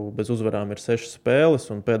tagad jau bez uzvarām ir 6 spēles,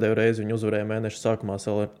 un pēdējo reizi viņi uzvarēja mēneša sākumā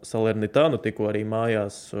Salernitanu, tikko arī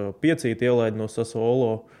mājās 5 ielaida no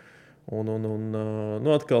Sassuolo.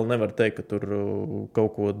 Atkal nevar teikt, ka tur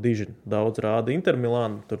kaut ko diži daudz rāda Inter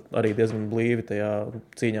Milāna. Tur arī diezgan blīvi tajā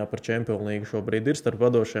cīņā par Champions League šobrīd ir starp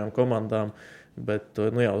vadošajām komandām, bet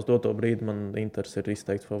uz doto brīdi man Inters ir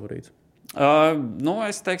izteikts favorīts.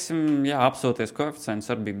 Es teiksim, apsoties koeficients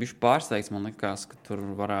arī bija bišķi pārsteigts. Man likās, ka tur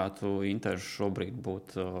varētu Inters šobrīd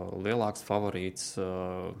būt lielāks favorīts.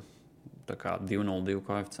 Tā kā 2,02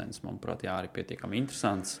 koeficients, manuprāt, arī pietiekami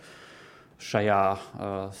interesants šajā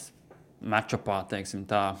matchupā, teiksim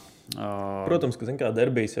tā. Protams, ka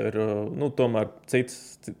derbijs jau ir tomēr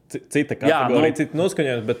cita kategorija, cita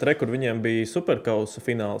noskaņojums, bet kur viņiem bija superkausa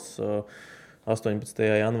fināls 18.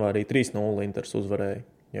 janvārī 3-0 Inters uzvarēja.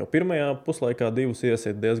 Jau pirmajā puslaikā 2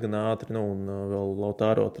 iesit diezgan ātri, un vēl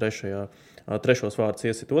Lautaro trešos vārdus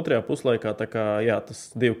iesit otrajā puslaikā. Tā kā,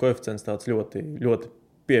 tas 2 koeficients tāds ļoti, ļoti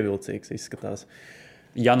pievilcīgs izskatās.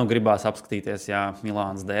 Ja gribās apskatīties,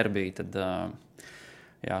 Milānas derbiju, tad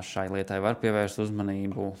šai lietai var pievērst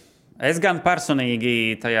uzmanību. Es gan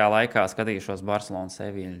personīgi tajā laikā skatīšos Barcelonu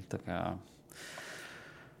Seviļu.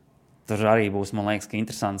 Tur arī būs, man liekas, ka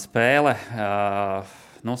interesanta spēle.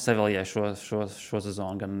 Seviljai šo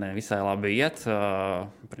sezonu gan visai labi iet.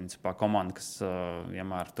 Principā komanda, kas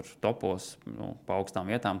vienmēr tur topos, pa augstām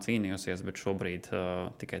vietām cīnījusies, bet šobrīd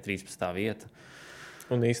tikai 13. vieta.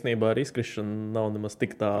 Un īstenībā ar izkrišanu nav nemaz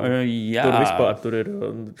tik tālu. Tur vispār tur ir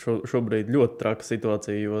šobrīd ļoti traka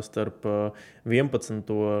situācija, jo starp 11.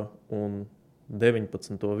 un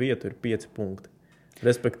 19. vietu ir 5 punkti.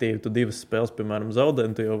 Respektīvi, tu 2 spēles, piemēram, zaudē,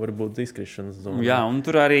 un tu jau vari būt izkrišanas zonā. Jā, un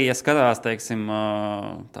tur arī, ja skatās, teiksim,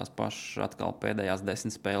 tās pašas atkal pēdējās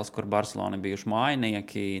 10 spēles, kur Barcelona bijuši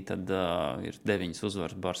mājnieki, tad ir 9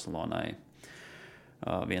 uzvaras Barcelonai.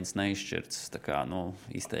 1 neizšķirts, tā kā,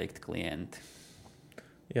 izteikti klienti.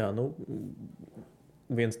 Jā,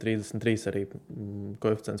 1,33 arī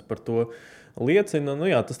koeficients par to liecina. Nu,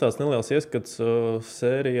 jā, tas tāds neliels ieskats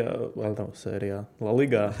sērijā, La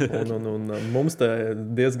Ligā. Un mums te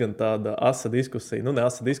diezgan tāda asa diskusija, ne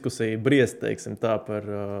asa diskusija, briest, teiksim tā, par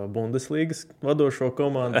Bundeslīgas vadošo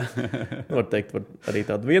komandu. Var teikt, arī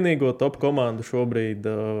tādu vienīgo top komandu šobrīd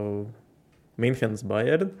Minhenes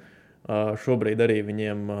Bayern. Šobrīd arī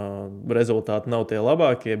viņiem rezultāti nav tie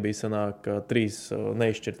labākie. Bija sanāk 3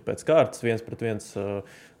 neizšķirti pēc kārtas, 1-1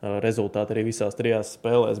 rezultāti arī visās 3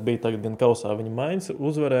 spēlēs. Bija tagad gan kausā viņa Mainz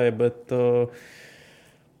uzvarēja, bet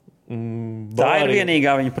tā ir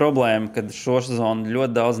vienīgā viņa problēma, kad šo sezonu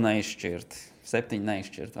ļoti daudz neizšķirti. 7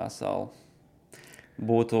 neizšķirti veseli.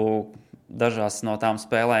 Būtu dažās no tām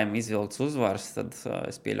spēlēm izvilkts uzvaras, tad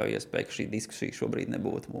es pieļauju iespēju, ka šī diskusija šobrīd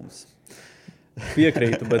nebūtu mums.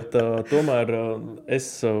 Piekrītu, bet tomēr es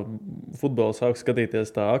futbolu sāku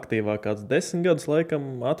skatīties tā aktīvāk kāds 10 gadus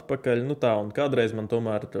laikam atpakaļ. Un kādreiz man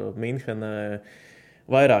tomēr Minhenē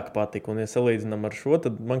vairāk patika. Un, ja salīdzinām ar šo,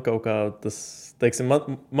 tad man kaut kā tas, teiksim,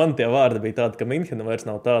 man tie vārdi bija tādi, ka Minhena vairs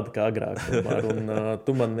nav tāda kā agrāk. Tomēr, un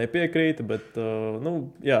tu man nepiekrīti, bet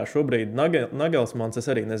jā, šobrīd Nagelsmans, es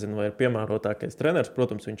arī nezinu, vai ir piemērotākais treneris.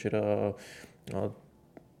 Protams, viņš ir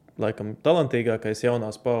laikam talantīgākais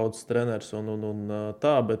jaunās paudzes treneris un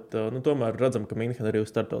tā, bet tomēr redzam, ka Minhena arī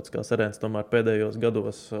uz starptautiskās arēnas tomēr pēdējos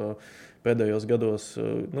gados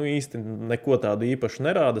īsti neko tādu īpašu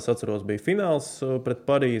nerāda. Es atceros, bija fināls pret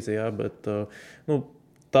Parīzi, jā, bet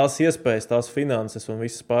tās iespējas, tās finanses un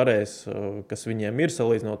viss pārējais, kas viņiem ir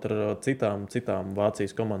salīdzinot ar citām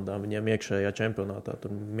Vācijas komandām, viņiem iekšējā čempionātā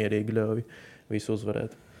tur mierīgi ļauj visu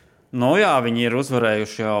uzvarēt. Jā, viņi ir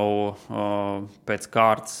uzvarējuši jau pēc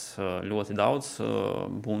kārtas ļoti daudz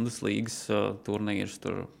Bundeslīgas turnīrus,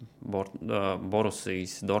 tur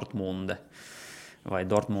Borussijas Dortmunde vai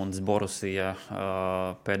Dortmundas Borussia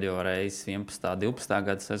pēdējo reizi 11.12.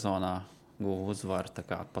 gada sezonā guva uzvaru, tā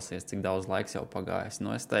kā pasies, cik daudz laiks jau pagājis.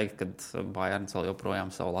 Es teiktu, ka Bayerns vēl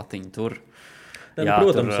joprojām savu latiņu tur. Jā,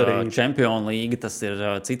 protams, arī Champions League, tas ir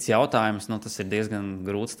cits jautājums. Tas ir diezgan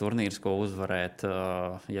grūts turnīrs, ko uzvarēt,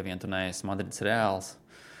 ja vien tu neesi Madrids Reāls.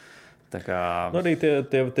 Tā kā... Arī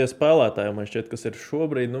tie spēlētāji, man šķiet, kas ir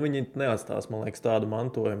šobrīd, viņi neatstās, man liekas, tādu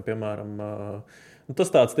mantojumu, piemēram,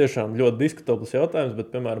 tas tāds tiešām ļoti diskutabls jautājums,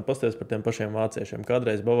 bet, piemēram, pasties par tiem pašiem vāciešiem.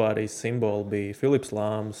 Kādreiz Bavārijas simboli bija Filips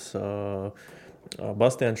Lāms,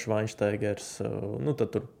 Bastians Švainšteigers, tad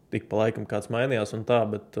tur tik pa laikam kāds mainījās un tā,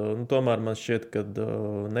 bet tomēr man šķiet, ka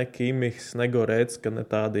ne Kimihs, ne Goretzka, ne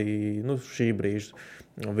tādi šī brīža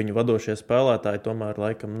viņu vadošie spēlētāji tomēr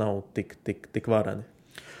laikam nav tik vareni.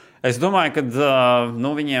 Es domāju, ka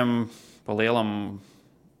viņiem pa lielam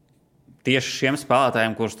tieši šiem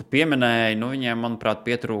spēlētājiem, kurus tu pieminēji, viņiem, manuprāt,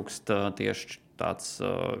 pietrūkst tieši tāds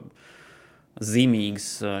zīmīgs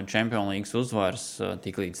Champions League uzvars,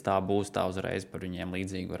 tiklīdz tā būs, tā uzreiz par viņiem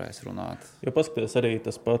līdzīgi varēs runāt. Jo paskaties arī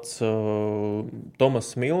tas pats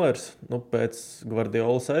Tomas Millers, pēc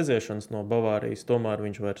Gvardiolas aiziešanas no Bavārijas, tomēr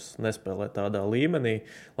viņš vairs nespēlē tādā līmenī.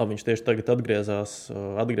 Labi, viņš tieši tagad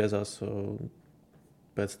atgriezās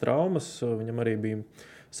pēc traumas, viņam arī bija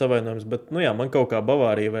savainojums, bet, man kaut kā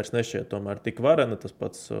Bavārija vairs nešķiet tomēr tik varena. Tas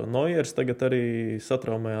pats Neuers tagad arī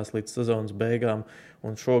satraumējās līdz sezonas beigām,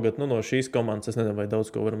 un šogad, no šīs komandas, es nezinu, vai daudz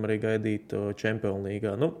ko varam arī gaidīt Champions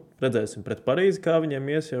Līgā. Redzēsim pret Parīzi, kā viņiem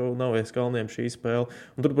ies, jau nav aiz kalniem šī spēle.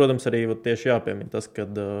 Un tur, protams, arī tieši jāpiemina tas,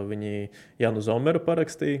 kad viņi Janu Zomeru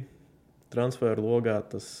parakstīja transferu logā,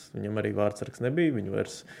 tas viņam arī vārdsargs nebija, viņu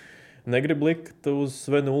vairs negrib likt uz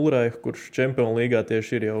Svenu Ulreihu, kurš Champions Līgā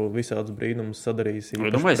tieši ir jau visādus brīnumus sadarījis.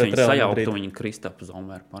 Domāju, viņi sajauktu viņu Kristapu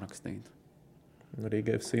Zomeru parakstīt.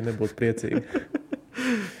 Rīga FC nebūtu priecīgi.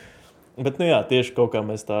 Bet, tieši kaut kā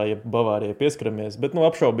mēs tā, ja Bavārijai pieskaramies, bet,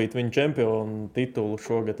 apšaubīt viņu čempionu titulu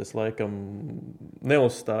šogad es laikam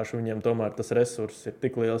neuzstāšu, viņiem tomēr tas resurss ir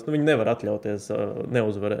tik liels. Viņi nevar atļauties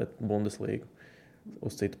neuzvarēt Bundeslīgu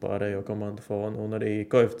uz citu pārējo komandu fonu, un arī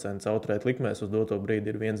koeficients outright likmēs uz doto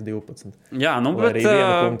brīdi ir 1,12. Jā, bet arī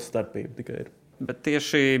viena punktu starpība tikai ir. Bet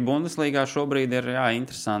tieši Bundeslīgā šobrīd ir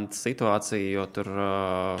interesanta situācija, jo tur,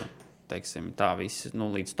 teiksim, tā visi,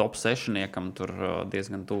 līdz top 6-niekam tur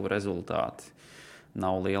diezgan tuvu rezultāti.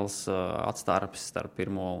 Nav liels atstarpes starp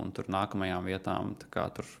pirmo un tur nākamajām vietām. Tā kā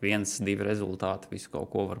tur 1-2 rezultāti visu kaut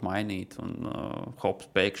ko var mainīt. Un hops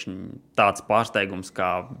pēkšņi tāds pārsteigums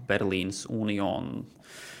kā Berlīnas Union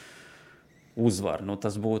uzvar.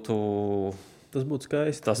 Tas būtu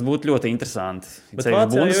skaisti. Tas būtu ļoti interesanti.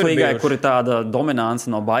 Bundeslīgai, kur ir tāda dominance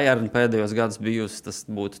no Bayern pēdējos gadus bijusi, tas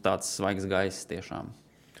būtu tāds svaigs gaiss tiešām.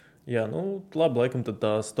 Jā, labi, laikam tad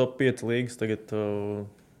tās top 5 līgas tagad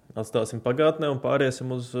atstāsim pagātnē un pāriesim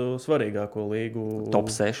uz svarīgāko līgu. Top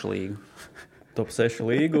 6 līgu. top 6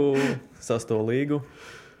 līgu, 6. līgu,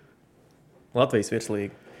 Latvijas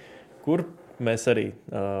virslīgu, kur mēs arī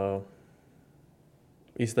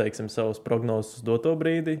izteiksim savus prognozes uz doto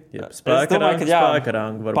brīdi. Spēka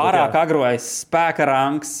rangu varbūt. Pārāk agrojas spēka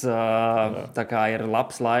rangs, tā kā ir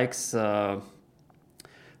labs laiks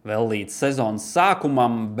vēl līdz sezonas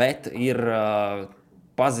sākumam, bet ir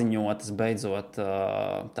paziņotas beidzot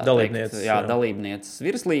dalībnieces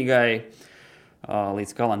virslīgai.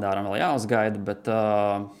 Līdz kalendāram vēl jāuzgaida, bet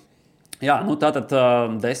tātad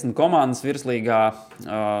 10 komandas virslīgā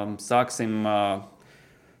sāksim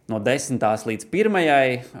no 10. līdz 1.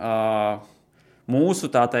 Mūsu,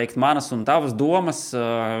 tā teikt, manas un tavas domas,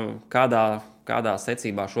 kādā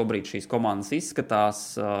secībā šobrīd šīs komandas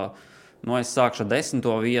izskatās. Es sākšu ar 10.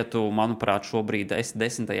 vietu, manuprāt, šobrīd es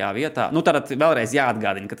 10. vietā. Tad vēlreiz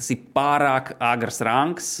jāatgādina, ka tas ir pārāk agrs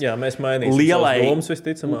rangs. Jā, mēs mainīsim savas domas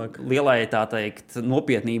visticamāk. Lielai, tā teikt,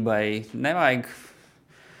 nopietnībai nevajag,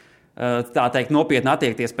 tā teikt, nopietni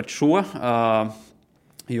attiekties pret šo.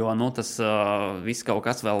 Jo tas viss kaut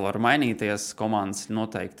kas vēl var mainīties. Komandas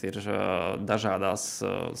noteikti ir dažādās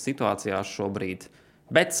situācijās šobrīd.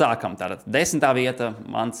 Bet sākam tātad. 10. vieta,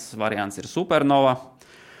 mans variants ir Supernova.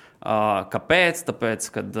 Kāpēc? Tāpēc,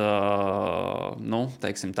 kad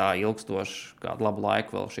teiksim tā ilgstoši kādu labu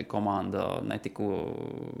laiku vēl šī komanda netika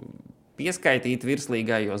pieskaitīta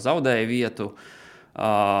virslīgai, jo zaudēja vietu.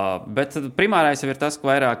 Bet primārais jau ir tas,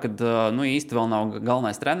 ka vairāk, kad īsti vēl nav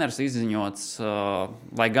galvenais treneris izziņots,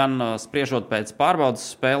 lai gan spriežot pēc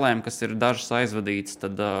pārbaudas spēlēm, kas ir dažas aizvadītas,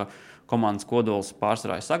 tad komandas kodols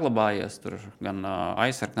pārsvarā ir saglabājies. Tur gan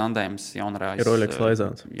aizsarg tandēms, jaunarājs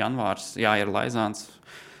Janvārs, ir Laizāns.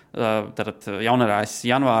 Tad jaunarājs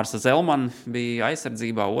Janvārs Zelman bija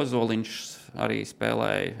aizsardzībā, Ozoliņš arī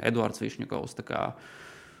spēlēja, Eduards Višņukovs, tā kā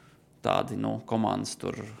tādi komandas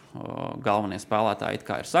tur galvenie spēlētāji it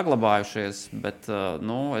kā ir saglabājušies, bet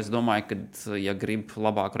es domāju, ka ja grib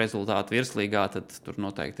labāku rezultātu virslīgā, tad tur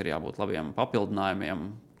noteikti ir jābūt labiem papildinājumiem,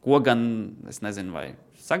 ko gan es nezinu, vai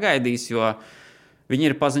sagaidīs, jo viņi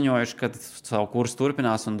ir paziņojuši, ka savu kursu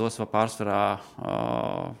turpinās un dos pārsvarā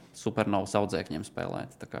Supernovas audzēkņiem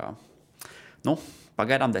spēlēt. Tā kā,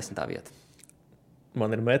 pagaidām 10. vieta.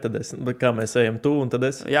 Man ir meta 10. Kā mēs ejam tu, un tad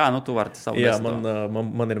es... Jā, tu vari savu 10. Jā,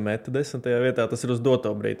 man ir meta 10. vietā. Tas ir uz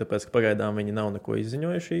doto brīdi, tāpēc, ka pagaidām viņi nav neko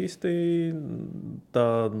izziņojuši īsti tā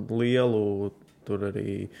lielu. Tur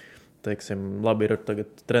arī, teiksim, labi ir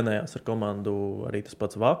tagad trenējās ar komandu arī tas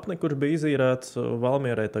pats Vapne, kurš bija izīrēts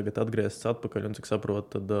Valmierai, tagad atgriezts atpakaļ, un cik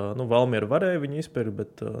saprotu, tad Valmiera varēja viņu izpirkt,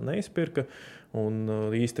 bet neizpirka. Un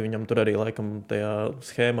īsti viņam tur arī laikam tajā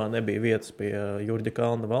schēmā nebija vietas pie Jurģa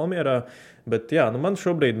Kalna Valmierā. Bet jā, man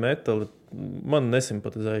šobrīd man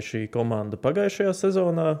nesimpatizēja šī komanda pagājušajā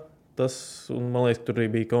sezonā. Tas, un man liekas, tur arī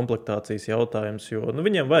bija komplektācijas jautājums, jo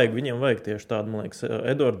viņiem vajag tieši tādu, man liekas,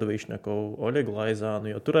 Eduardu Višņakovu, Oļegu Laizānu,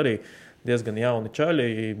 jo tur arī diezgan jauni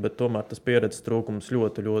čaļi, bet tomēr tas pieredzes trūkums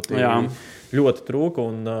ļoti trūka.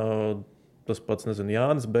 Un tas pats,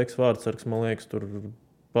 Jānis Beks vārdsargs, man liekas, tur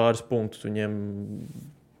pāris punktus viņiem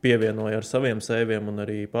pievienoja ar saviem sēviem un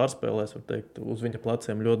arī pārspēlēs, var teikt, uz viņa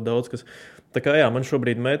pleciem ļoti daudz, kas... Tā kā jā, man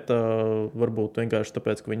šobrīd meta varbūt vienkārši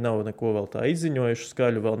tāpēc, ka viņi nav neko vēl tā izziņojuši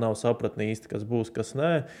skaļu, vēl nav sapratni īsti, kas būs, kas nē,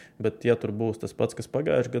 bet ja tur būs tas pats, kas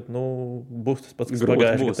pagājuši gadu, būs tas pats, kas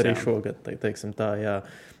pagājuši gadu arī šogad, teiksim tā, jā.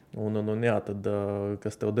 Un jā, tad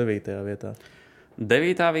kas tev 9. vietā?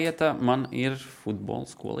 9. vieta man ir futbola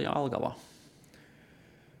skola Jālgavā.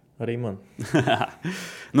 Arī man.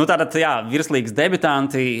 Tātad, jā, virslīgas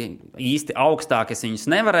debitanti īsti augstāk es viņus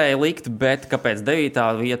nevarēju likt, bet kāpēc 9.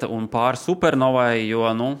 vieta un pāri Supernovai, jo,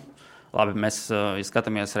 labi, mēs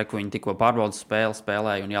skatāmies, viņi tikko pārbaudas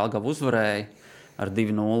spēlēja un Jālgava uzvarēja ar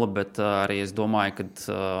 2-0, bet arī es domāju, ka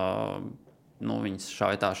viņas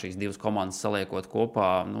šaitā šīs divas komandas saliekot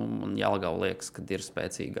kopā, un Jālgava liekas, ka ir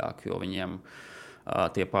spēcīgāk, jo viņiem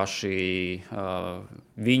tie paši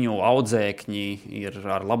viņu audzēkņi ir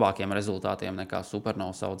ar labākiem rezultātiem nekā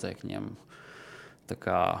Supernovas audzēkņiem. Tā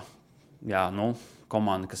kā, jā,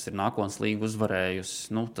 komanda, kas ir nākotnes līgu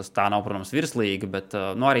uzvarējusi, tas tā nav, protams, virslīga, bet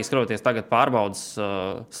arī skatoties tagad pārbaudas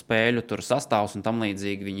spēļu, tur sastāvs un tam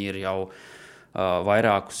līdzīgi, viņi ir jau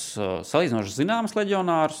vairākus salīdzinoši zināmas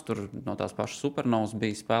leģionārus, tur no tās pašas Supernovas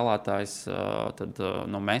bija spēlētājs, tad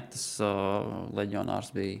no Metas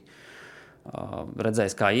leģionārs bija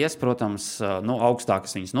redzējis, kā ies, protams,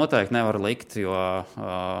 augstākas viņas noteikti nevar likt, jo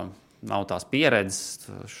nav tās pieredzes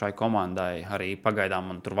šai komandai. Arī pagaidām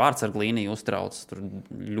man tur vārdsargu līnija uztrauc, tur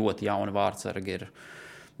ļoti jauni vārdsargi ir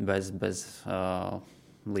bez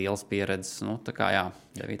liels pieredzes. Nu, tā kā, jā,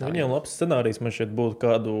 9. Viņiem labs scenārijs man šeit būtu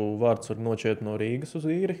kādu vārdsvaru noķert no Rīgas uz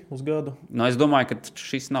īri uz gadu. Nu, es domāju, ka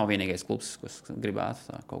šis nav vienīgais klubs, kas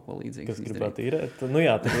gribētu kaut ko līdzīgu Kas gribētu īrēt. Nu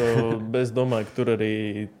jā, tur, es domāju, ka tur arī,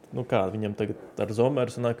 nu kā, viņam tagad ar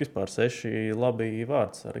Zomeru sanāk vispār 6 labi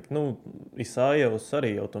vārdsargi. Nu, Isājevs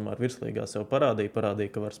arī jau tomēr virslīgā sev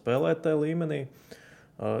parādīja, ka var spēlēt tajā līmenī.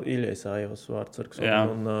 Iļa Isājevs vārdsargs.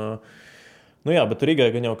 Nu jā, bet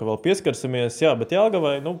Rīgai gan jau, ka vēl pieskarsimies. Jā, bet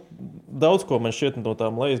Jelgavai, nu, daudz ko man šķiet no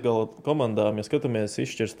tām lejasgala komandām, ja skatāmies,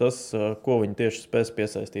 izšķirs tas, ko viņi tieši spēs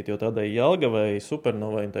piesaistīt. Jo tādai Jelgavai,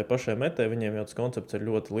 Supernovai un tai pašai Metai, viņiem jau tas koncepts ir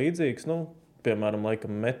ļoti līdzīgs. Nu, piemēram,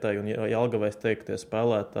 laikam Metai un Jelgavai teiktie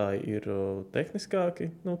spēlētāji ir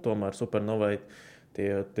tehniskāki. Nu, tomēr Supernovai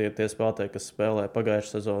tie spēlētāji, kas spēlē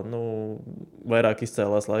pagājušā sezonu, nu, vairāk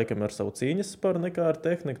izcēlās laikam ar savu cīņas sparu nekā ar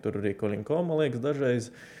tehniku. Tur arī Koļinko, man liekas,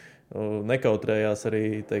 dažreiz nekautrējās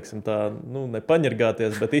arī, teiksim tā, nu,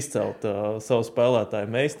 nepaņirgāties, bet izcelt savu spēlētāju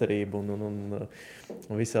meistarību un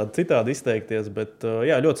visādi citādi izteikties. Bet,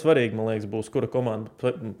 jā, ļoti svarīgi, man liekas, būs, kura komanda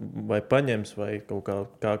vai paņems, vai kaut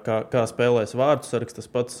kā spēlēs vārdsargs. Tas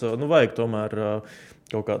pats, nu, vajag tomēr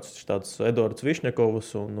kaut kādus tādus Edvards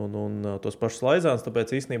Višņakovus un tos pašus Laizāns,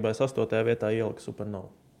 tāpēc īstenībā es 8. vietā ieliku Supernovu.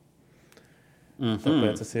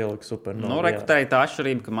 Tāpēc es ieliku Supernovu. Nu, rekrutēji tā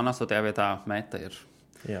atšķirība, ka man 8. vietā Meta ir.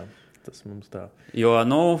 Jā, tas mums tā. Jo,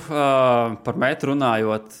 nu, par Metu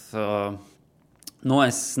runājot, nu,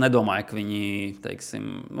 es nedomāju, ka viņi,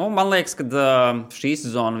 teiksim, nu, man liekas, ka šī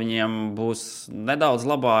sezona viņiem būs nedaudz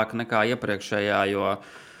labāka nekā iepriekšējā, jo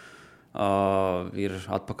ir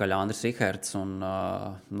atpakaļ Andris Riherts un,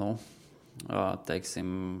 nu, teiksim,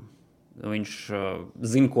 viņš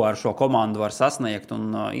zina, ko ar šo komandu var sasniegt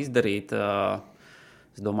un izdarīt.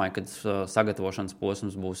 Es domāju, ka sagatavošanas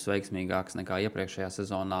posms būs veiksmīgāks nekā iepriekšējā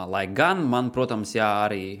sezonā. Lai gan man, protams,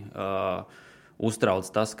 arī uztrauc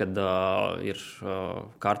tas, ka ir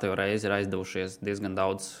kārtējo reizi ir aizdevušies diezgan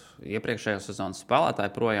daudz iepriekšējā sezonas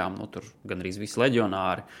spēlētāju projām. Nu, tur gandrīz visi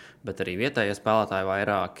leģionāri, bet arī vietējie spēlētāji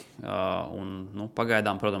vairāki. Un, nu,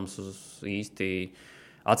 pagaidām, protams, uz īsti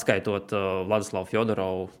atskaitot Vladislavu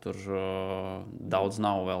Fjodorovu, tur daudz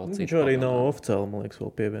nav vēl citu. Viņš arī nav oficiāli, man liekas,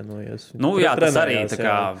 vēl pievienojies. Nu, jā, tas arī tā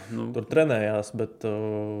kā... Tur trenējās, bet,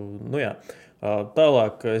 nu jā.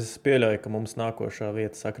 Tālāk es pieļauju, ka mums nākošā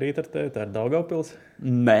vieta sakrīt ar tevi, tā ir Daugavpils.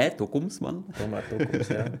 Nē, Tukums man. Tomēr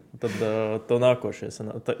Tukums, jā. Tad to nākošie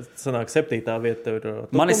sanāk 7. vieta tev ir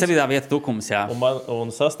Tukums. Man ir 7. vieta Tukums, jā.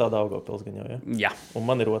 Un 6. Daugavpils gan jau, jā? Jā. Un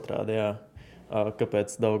man ir otrādi, jā.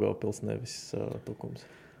 Kāpēc Daugavpils nevis Tukums?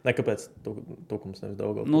 Ne, kāpēc Tukums nevis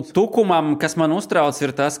Daugavpils? Nu, Tukumam, kas man uztrauc,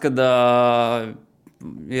 ir tas, ka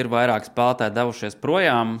ir vairāk spēlētāji devušies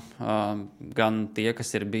projām. Gan tie,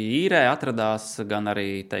 kas ir bija īrē, atradās, gan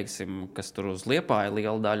arī, teiksim, kas tur uz Liepāja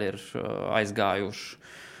liela daļa ir aizgājuši.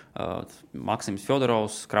 Maksims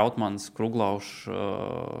Fjodorovs, Krautmans, Kruglaušs,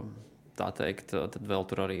 tā teikt, tad vēl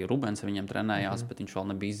tur arī Rubens viņam trenējās, bet viņš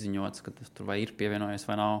vēl nebija izziņots, ka tur vai ir pievienojies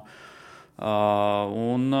vai nav.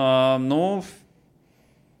 Nu,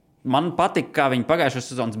 man patika, kā viņi pagājušās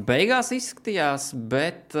sezonas beigās izskatījās,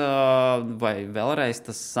 bet vai vēlreiz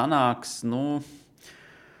tas sanāks, nu,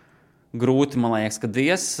 grūti, man liekas, ka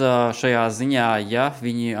diez šajā ziņā, ja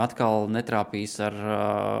viņi atkal netrāpīs ar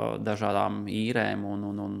dažādām īrēm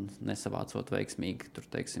un nesavācot veiksmīgi, tur,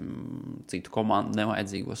 teiksim, citu komandu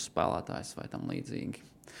nevajadzīgos spēlētājus vai tam līdzīgi.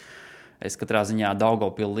 Es katrā ziņā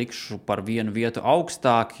Daugavpilu likšu par vienu vietu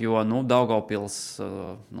augstāk, jo, nu, Daugavpils,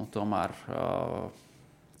 nu, tomēr,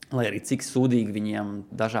 lai arī cik sūdīgi viņiem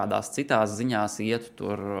dažādās citās ziņās iet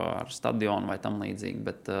tur ar stadionu vai tam līdzīgi,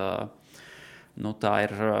 bet, nu, tā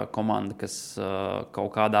ir komanda, kas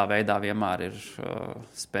kaut kādā veidā vienmēr ir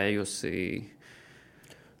spējusi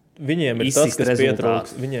Viņiem ir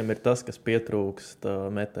tas, kas pietrūkst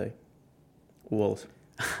Metai. Olas.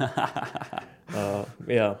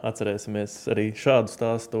 Jā, atcerēsimies arī šādu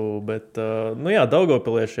stāstu, bet, nu jā,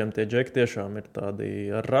 Daugavpiliešiem tie džeki tiešām ir tādi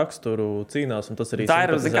ar raksturu cīnās, un tas arī tā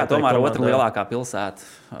ir, zin kā, tomēr otra lielākā pilsēta,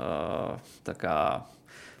 tā kā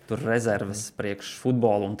tur rezerves priekš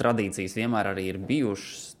futbolu un tradīcijas vienmēr arī ir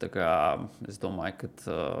bijušas, tā kā es domāju, ka,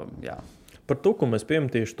 jā. Par Tukumu es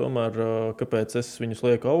piemetīšu tomēr, kāpēc es viņus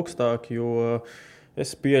lieku augstāk, jo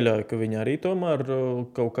es pieļauju, ka viņi arī tomēr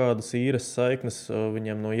kaut kādas īres saiknes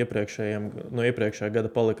viņiem no iepriekšējā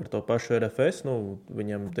gada palika ar to pašu RFS. Nu,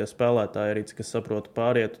 viņiem tie spēlētāji arī, cik es saprotu,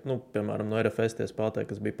 pāriet, nu, piemēram, no RFS tie spēlētāji,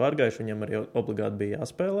 kas bija pārgājuši, viņiem arī obligāti bija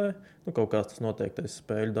jāspēlē. Nu, kaut kāds tas noteiktais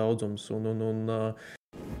spēļu daudzums.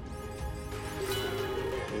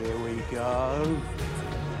 Here we go.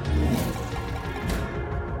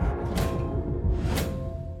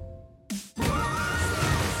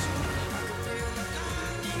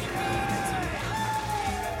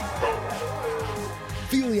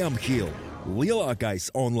 William Hill, lielākais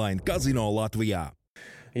online kazino Latvijā.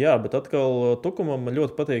 Jā, bet atkal Tukumam man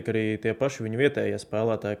ļoti patīk arī tie paši viņa vietējie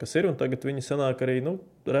spēlētāji, kas ir, un tagad viņi sanāk arī,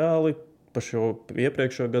 reāli pa šo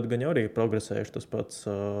iepriekšējo gadu gan arī progresējuši. Tas pats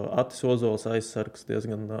Atis Ozols aizsargs,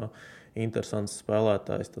 diezgan interesants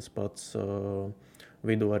spēlētājs, tas pats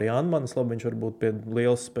vidū arī Anmanis, labi, viņš varbūt pie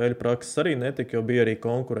lielas spēļu prakses arī netika, jo bija arī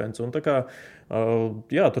konkurence. Un tā kā,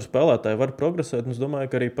 jā, tur spēlētāji var progresēt, un es domāju,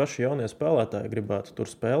 ka arī paši jaunie spēlētāji gribētu tur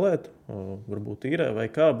spēlēt, varbūt īrē vai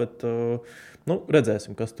kā, bet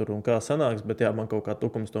redzēsim, kas tur un kā sanāks, bet jā, man kaut kā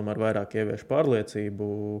Tukums tomēr vairāk ievieš pārliecību,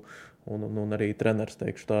 un arī treneris,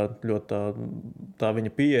 teikšu, tā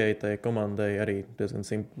viņa pieeja tai komandai arī diezgan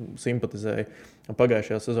simpatizēja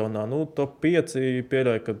pagājušajā sezonā. Top 5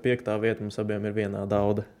 pieļauju, ka 5. vieta mums abiem ir vienāda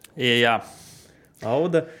Auda. Jā.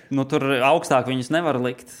 Auda. Tur augstāk viņus nevar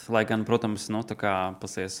likt, lai gan, protams, tā kā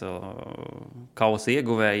pasies kausa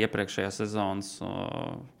ieguvēja iepriekšējā sezonas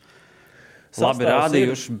labi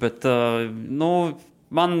rādījuši, bet,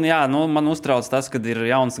 man uztrauc tas, kad ir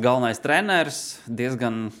jauns galvenais treneris,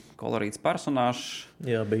 diezgan kolorīts personāžs.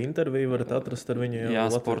 Jā, bija intervija, varat atrast ar viņu. Jā,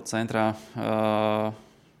 sporta centrā.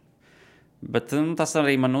 Bet tas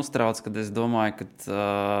arī man uztrauc, kad es domāju, ka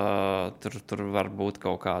tur var būt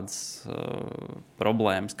kaut kādas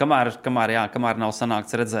problēmas. Kamēr nav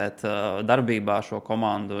sanākts redzēt darbībā šo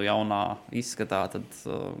komandu jaunā izskatā, tad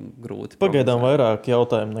grūti. Pagaidām vairāk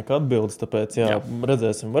jautājumu nekā atbildes, tāpēc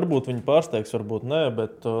redzēsim. Varbūt viņi pārsteigs, varbūt nē,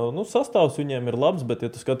 bet sastāvs viņiem ir labs, bet ja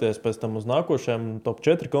tu skaties pēc tam uz nākošajām top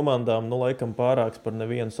 4 komandām, laikam pārāks par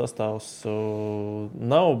nevienu sastāvs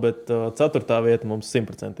nav, bet 4. vieta mums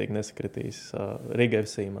 100% nesakritīs. Riga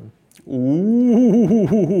FC man.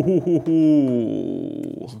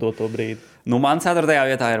 Uz doto brīdi. Man 4.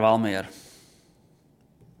 vietā ir Valmiera.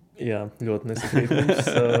 Jā, ļoti nesakrīt mums.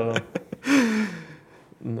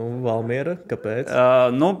 Valmiera, kāpēc?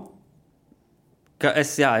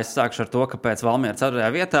 Es sākšu ar to, kāpēc Valmiera 4.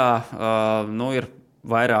 vietā. Ir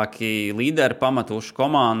vairāki līderi pametuši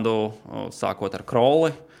komandu, sākot ar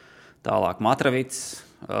Kroli, tālāk Matravits,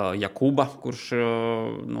 Jakuba, kurš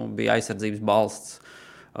bija aizsardzības balsts,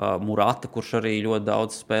 Murata, kurš arī ļoti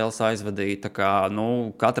daudz spēles aizvadīja. Tā kā,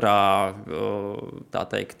 katrā, tā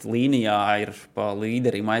teikt, līnijā ir pa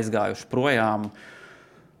līderim aizgājuši projām.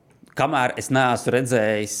 Kamēr es neesmu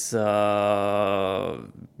redzējis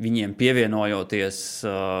viņiem pievienojoties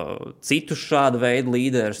citus šāda veida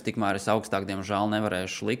līderus, tikmēr es augstāk, diemžēl,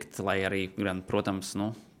 nevarēšu likt, lai arī, protams,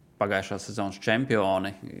 pagājušā sezonas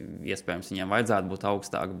čempioni, iespējams, viņiem vajadzētu būt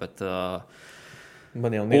augstāk, bet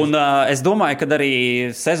es domāju, ka arī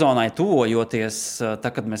sezonai tuvojoties,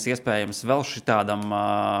 kad mēs iespējams vēl šitādam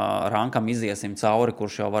rankam iziesim cauri,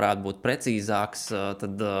 kurš jau varētu būt precīzāks,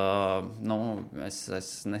 tad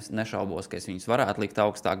es nešaubos, ka es viņus varētu likt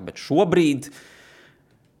augstāk, bet šobrīd,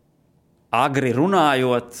 agri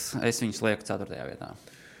runājot, es viņus lieku 4. vietā.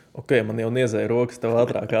 Ok, man jau niezēja rokas, tev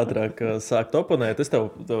ātrāk sākt oponēt.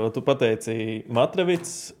 Tu pateici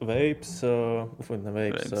Matravits, Veips,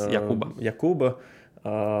 Jakuba,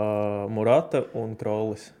 Murata un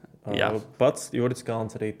Krolis. Pats Juris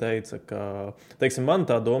Kalns arī teica, ka, teiksim, man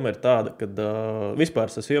tā doma ir tāda, ka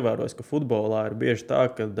vispār es ievērojis, ka futbolā ir bieži tā,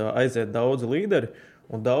 ka aiziet daudzi līderi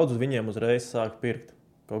un daudz viņiem uzreiz sāk pirkt.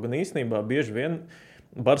 Kaut gan īstenībā bieži vien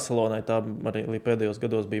Barcelonai tā arī pēdējos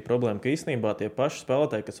gados bija problēma, ka īstenībā tie paši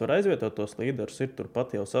spēlētāji, kas var aizvietot tos līderus, ir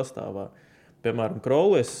turpat jau sastāvā. Piemēram,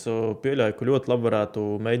 Krolis pieļauju, ka ļoti labi varētu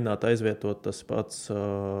mēģināt aizvietot tas pats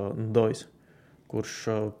Dojs, kurš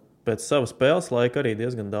pēc sava spēles laika arī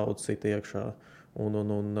diezgan daudz sita iekšā. Un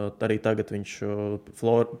arī tagad viņš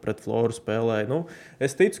pret Floru spēlēja.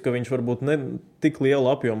 Es ticu, ka viņš varbūt ne tik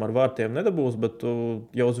lielu apjomu ar vārtiem nedabūs, bet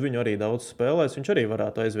jau uz viņu arī daudz spēlēs. Viņš arī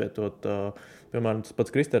varētu aizvietot, piemēram, tas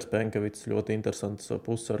pats Kristers Penkavits, ļoti interesants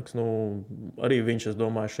pussargs. Arī viņš, es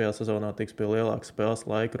domāju, šajā sezonā tiks pie lielākas spēles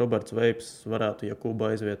laika. Roberts Veips varētu Jakubu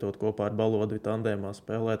aizvietot kopā ar Balodvi tandēmā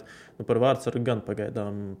spēlēt. Par vārdsargu gan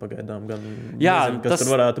pagaidām gan nezinu, kas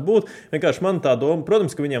tur varētu būt. Vienkārši man tā doma,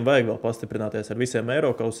 protams, ka viņiem vajag vēl pastiprināties ar visiem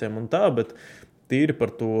Eirokausiem un tā, bet tīri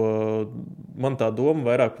par to, man tā doma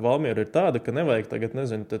vairāk par Valmieru ir tāda, ka nevajag tagad,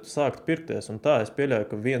 sākt pirkties. Un tā es pieļauju,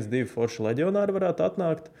 ka 1-2 forši leģionāri varētu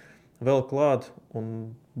atnākt vēl klāt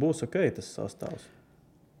un būs ok tas sastāvs.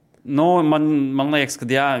 Man liekas, ka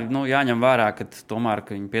jāņem vērā, ka tomēr,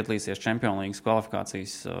 ka viņi piedalīsies Champions League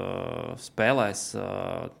kvalifikācijas spēlēs,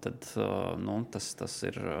 tad tas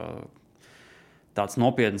ir tāds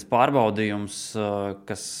nopietns pārbaudījums,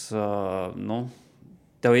 kas,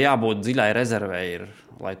 tev jābūt dziļai rezervei,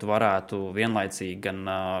 lai tu varētu vienlaicīgi gan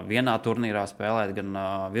vienā turnīrā spēlēt, gan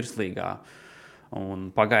virslīgā. Un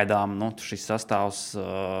pagaidām šis sastāvs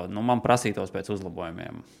man prasītos pēc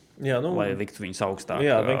uzlabojumiem. Jā, lai liktu viņus augstāk.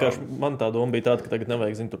 Jā, vienkārši man tā doma bija tāda, ka tagad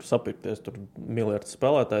nevajag tur sapirkties, tur miljardus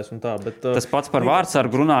spēlētājs un tā. Bet, tas pats par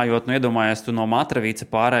vārdsargu runājot, iedomājies tu no Matravīca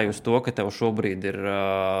pārēj uz to, ka tev šobrīd ir,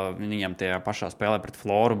 viņam tajā pašā spēlē pret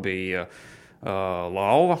Floru bija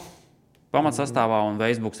Lauva pamatsastāvā un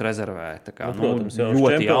Veisbuks rezervē. Tā kā, protams, jau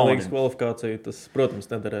ļoti jauni. Kvalifikācija, tas,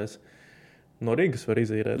 protams, nederēs. No Rīgas var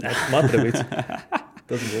izīrēt Matravīca.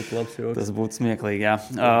 Tas būtu labs joks. Tas būtu smieklīgi, jā.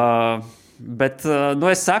 Bet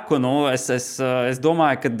es saku, es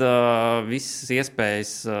domāju, ka visas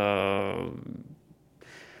iespējas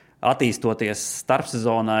attīstoties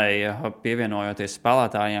starpsezonai, pievienojoties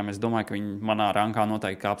spēlētājiem, es domāju, ka viņi manā rankā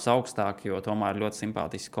noteikti kāps augstāk, jo tomēr ir ļoti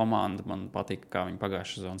simpātiska komanda. Man patīk, kā viņi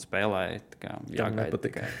pagājušā sezonā spēlēja.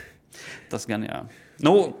 Jāgaida. Tas gan jā.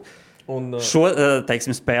 Šo,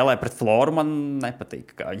 teiksim, spēlē pret Floru man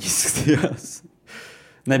nepatīk, kā viņi izskatījās.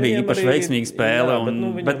 Nebija īpaši veiksmīga spēle.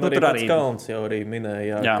 Jā, bet tur arī Kalns jau arī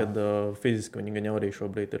minēja, kad fiziski viņi gan jau arī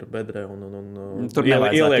šobrīd ir bedrē un tur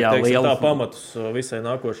ieliek tā pamatus visai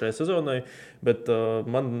nākošajai sezonai. Bet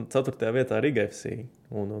man 4. vietā ir Riga FC.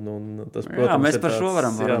 Un tas, protams, jā, mēs par šo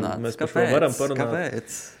varam parunāt. Jā, mēs par šo varam parunāt.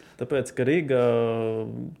 Kāpēc? Tāpēc, ka Riga,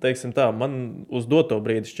 teiksim tā, man uz doto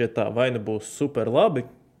brīdi šķiet tā, vai ne būs super labi,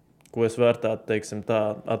 ko es vērtātu, teiksim tā,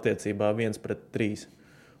 attiecībā 1-3.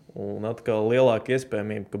 Un atkal lielāka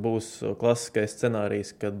iespējamība, ka būs klasiskais scenārijs,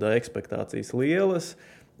 kad ekspektācijas lielas,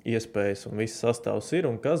 iespējas un viss sastāvs ir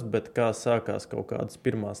un kas, bet kā sākās kaut kādas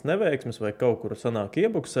pirmās neveiksmes vai kaut kur sanāk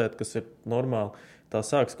iebuksēt, kas ir normāli, tā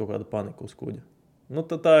sāks kaut kāda panika uz kuģa.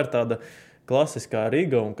 Tā ir tāda klasiskā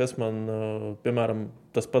Riga, un kas man, piemēram,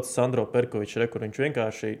 tas pats Sandro Perkovičs, kur viņš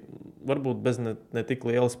vienkārši, varbūt bez ne tik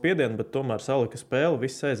liela spiediena, bet tomēr salika spēli,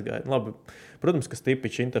 viss aizgāja. Labi, protams, ka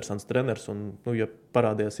Stipičs ir interesants treneris, un, ja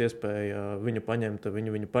parādījās iespēja viņu paņemt,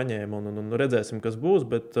 viņu paņēma, un redzēsim, kas būs,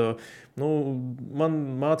 bet, man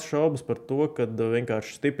māca šaubas par to, ka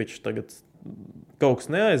vienkārši Stipičs tagad kaut kas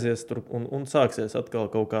neaizies tur un sāksies atkal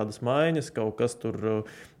kaut kādas maiņas, kaut kas tur,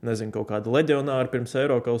 nezinu, kaut kāda leģionāri pirms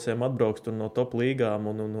Eirokausiem atbrauks tur no top līgām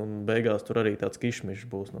un beigās tur arī tāds kišmišs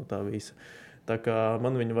būs no tā visa. Tā kā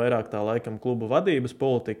man viņa vairāk tā laikam kluba vadības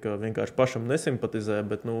politika vienkārši pašam nesimpatizē,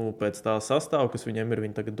 bet pēc tā sastāva, kas viņiem ir,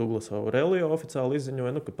 viņi tagad Douglas Aurelio oficiāli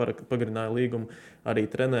izziņoja, ka pagarināja līgumu, arī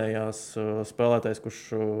trenējās spēlētājs, kurš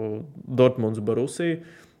Dortmunds Borussia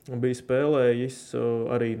bija spēlējis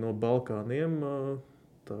arī no Balkāniem.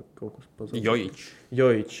 Tā kaut kas pazuda.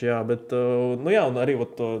 Jojičs, jā, bet un arī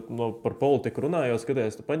par politiku runājot,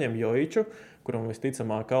 skaties, tu paņem Jojiču, kuram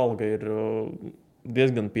visticamāk alga ir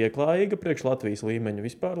diezgan pieklājīga priekš Latvijas līmeņa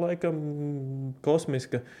vispār laikam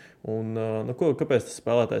kosmiska. Un kāpēc tas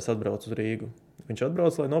spēlētājs atbrauc uz Rīgu? Viņš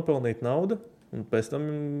atbrauc, lai nopelnītu naudu, un pēc tam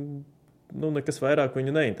nekas vairāk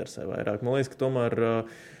viņu neinteresē vairāk. Man liekas, ka tomēr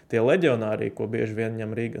tie leģionāri, ko bieži vien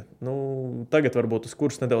ņem Riga, tagad varbūt tas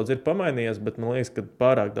kurs nedaudz ir pamainījies, bet man liekas, ka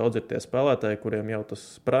pārāk daudz ir tie spēlētāji, kuriem jau tas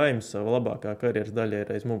praims, sava labākā karjeras daļa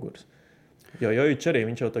ir aiz muguras. Jo Jojičs arī,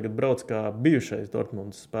 viņš jau tagad brauc kā bijušais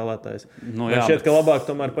Dortmundas spēlētājs. Man šķiet, ka labāk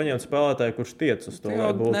tomēr paņemt spēlētāju, kurš tiec uz to, lai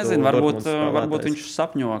būtu Dortmundas spēlētājs. Varbūt viņš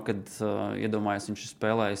sapņo, kad iedomājas, viņš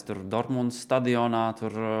spēlējis tur Dortmundas stadionā,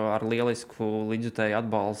 tur ar lielisku līdzjutēju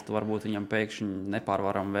atbalstu. Varbūt viņam pēkšņi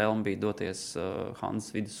nepārvaram vēlmi bija doties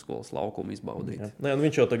Hanzas vidusskolas laukumu izbaudīt. Jā,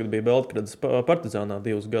 viņš jau tagad bija Belgradas Partizānā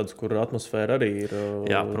 2 gadus, kur atmosfēra arī ir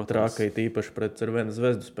trāka, īpaši pret Cervena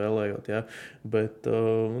Zvezdu spēlējot. Jā. Bet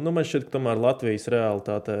man šķiet, ka tomēr Latvijas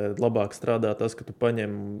realitātē labāk strādā tas, ka tu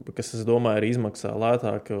paņem, kas, es domāju, arī izmaksā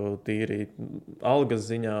lētāk tīri algas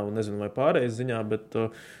ziņā un nezinu vai pārējais ziņā, bet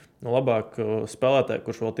labāk spēlētāji,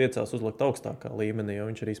 kurš vēl tiecās uzlikt augstākā līmenī, jo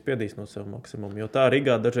viņš arī spiedīs no sev maksimumu. Jo tā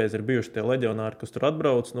Rigā dažreiz ir bijuši tie leģionāri, kas tur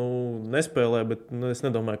atbrauc, nespēlē, bet es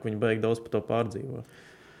nedomāju, ka viņi beig daudz par to pārdzīvo.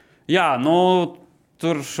 Jā,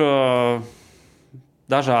 tur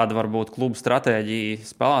dažādi varbūt klubu stratēģija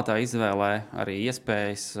spēlētāju izvēlē, arī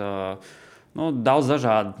iespējas. Daudz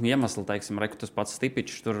dažādu iemeslu, teiksim, tas pats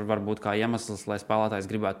Stipičs, tur varbūt kā iemesls, lai spēlētājs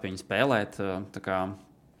gribētu pie viņa spēlēt.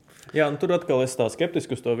 Jā, tur atkal es tā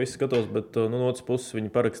skeptiski uz to visu skatos, bet no otras puses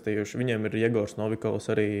viņi parakstījuši. Viņiem ir Jegors Novikovs,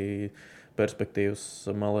 arī perspektīvas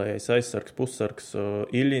malējais aizsargs, pussargs,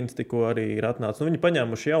 Iļins tikko arī ir atnācis. Viņi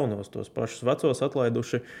paņēmuši jaunos, tos pašus vecos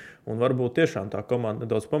atlaiduši, un varbūt tiešām tā komanda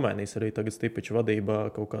nedaudz pamainīs arī tagad Stipiča vadībā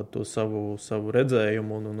kaut kādu to savu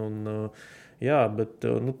redzējumu. Jā, bet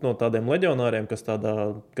no tādiem leģionāriem, kas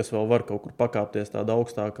vēl var kaut kur pakāpties tādā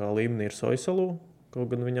augstākā līmenī, ir Soisalu.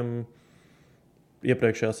 Kaut gan viņam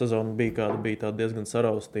iepriekšējā sezona bija tāda diezgan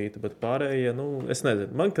saraustīta, bet pārējie, es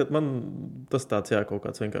nezinu. Man tas tāds kaut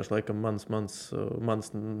kāds vienkārši laikam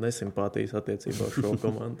mans nesimpātijas attiecībā ar šo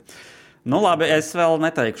komandu. Labi, es vēl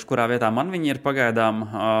neteikšu, kurā vietā man viņi ir pagaidām.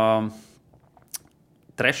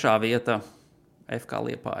 3. vieta FK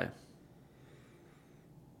Liepāja.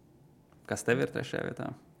 Kas tev ir 3.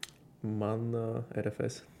 vietā? Man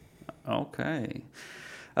RFS. Ok.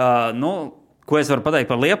 Ko es varu pateikt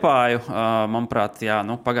par Liepāju? Manuprāt,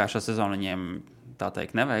 pagājušā sezona viņiem tā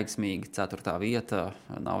teikt neveiksmīgi. 4. vieta,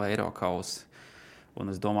 nav Eirokausa.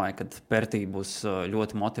 Un es domāju, ka Pertī būs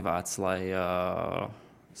ļoti motivēts, lai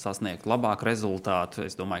sasniegtu labāku rezultātu.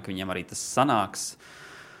 Es domāju, ka viņiem arī tas sanāks.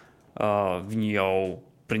 Viņi jau,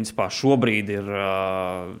 principā, šobrīd ir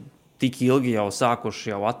tik ilgi jau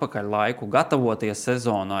sākuši jau atpakaļ laiku gatavoties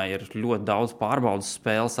sezonai. Ir ļoti daudz pārbaudas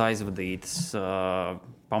spēles aizvadītas.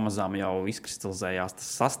 Pamazām jau izkristalizējās tas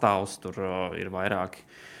sastāvs. Tur ir vairāki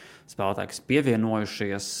spēlētāji, kas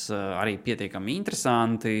pievienojušies, arī pietiekami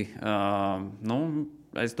interesanti.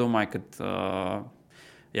 Es domāju, ka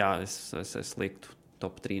es liktu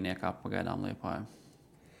top 3 pagaidām Liepāju.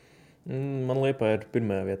 Man Liepāja ir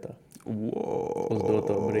 1. vietā. Wow. Uz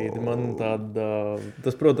doto brīdi. Man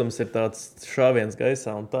tas, protams, ir tāds šāviens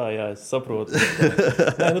gaisā un tā, es saprotu.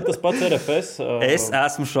 Tas pats RFS. Es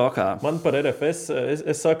esmu šokā. Man par RFS,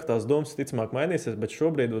 es saku, tās domas ticamāk mainīsies, bet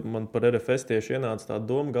šobrīd man par RFS tieši ienāca tā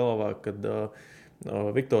doma galvā, kad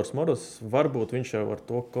Viktors Moros, varbūt viņš jau ar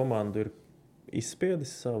to komandu ir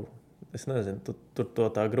izspiedis savu. Es nezinu, tur to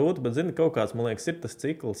tā grūti, bet zini, kaut kāds, man liekas, ir tas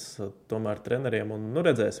cikls tomēr treneriem, un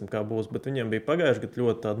redzēsim, kā būs, bet viņiem bija pagājuši gadu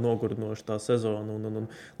ļoti tāda nogurdinoša tā sezona, un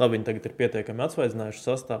labi, viņi tagad ir pietiekami atsvaidzinājuši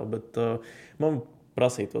sastāvu, bet man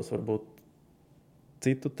prasītos varbūt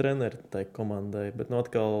citu treneri tai komandai, bet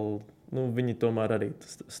atkal, viņi tomēr arī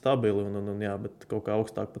stabili, bet kaut kā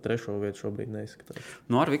augstāk pa 3. vietu šobrīd neizskatās.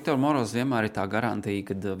 Ar Viktoru Morozu vienmēr ir tā garantija,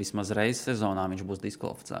 ka vismaz reizes sezonā viņš būs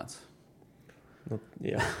diskvalificēts.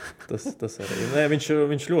 Jā, tas arī. Nē,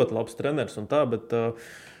 viņš ļoti labs treneris un tā, bet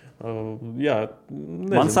nezinu,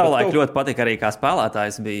 man savulaik ļoti patika arī, kā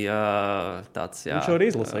spēlētājs bija tāds. Viņš jau arī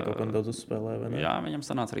izlasē kaut kā daudz uzspēlē, vai ne? Jā, viņam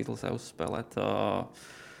sanāca arī izlasē uzspēlēt.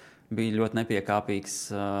 Bija ļoti nepiekāpīgs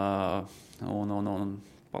un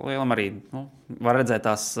palielam arī, var redzēt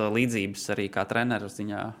tās līdzības arī kā treneru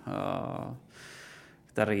ziņā.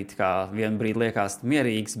 Arī vienu brīdi liekas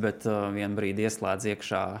mierīgs, bet vienu brīdi ieslēdz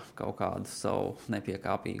iekšā kaut kādu savu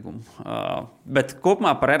nepiekāpīgumu. Bet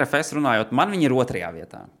kopumā par RFS runājot, man viņi ir 2.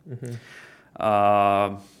 vietā.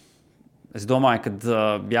 Es domāju, ka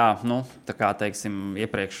tā kā teiksim,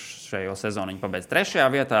 iepriekšējo sezonu viņi pabeidz 3.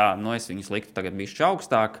 vietā, es viņus liktu tagad bišķi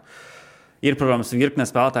augstāk. Ir, protams, virkne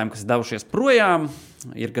spēlētājiem, kas ir devušies projām.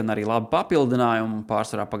 Ir gan arī labi papildinājumi,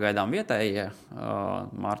 pārsvarā pagaidām vietējie.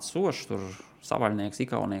 Mārts Sošs, tur Savaļnieks,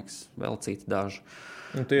 Ikaunieks, vēl citi daži.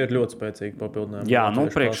 Tie ir ļoti spēcīgi papildinājumi. Jā,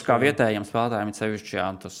 priekš kā vietējiem spēlētājiem sevišķi,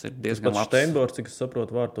 tas ir diezgan labs. Steinborgs, cik es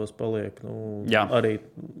saprotu, vārtos paliek. Arī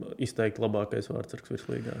izteikti labākais vārdsargs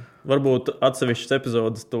virslīgā. Varbūt atsevišķas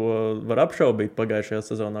epizodes to var apšaubīt pagājušajā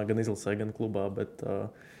sezonā, gan izlasē, gan klubā, bet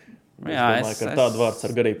es domāju, ka tādu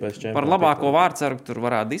vārdsargu arī pēc čempionāta. Par labāko vārdsargu tur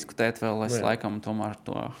varētu diskutēt vēl. Es laikam tomēr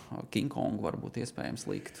to King Kongu varbūt iespējams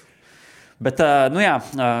liktu. Bet,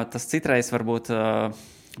 tas citreiz varbūt,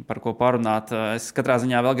 par ko parunāt. Es katrā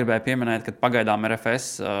ziņā vēl gribēju pieminēt, ka pagaidām RFS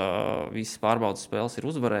visas pārbaudas spēles ir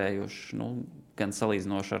uzvarējuši. Gan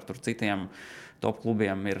salīdzinoši ar citiem top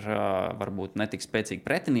klubiem ir varbūt netik spēcīgi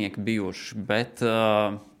pretinieki bijuši, bet,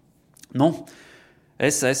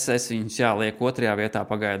 es viņus lieku 2. vietā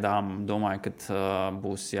pagaidām. Domāju, ka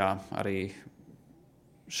būs arī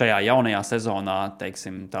šajā jaunajā sezonā,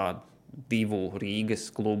 teiksim, tā 2 Rīgas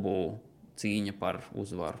klubu cīņa par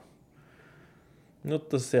uzvaru.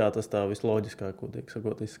 Tas tā visloģiskāk, kodīgi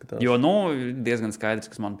sakot, izskatās. Jo, diezgan skaidrs,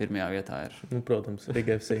 kas man 1. vietā ir. Protams,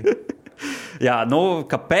 Riga FC. Jā,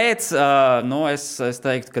 kāpēc? Es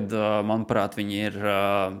teiktu, ka, manuprāt, viņi ir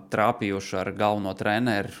trāpījuši ar galveno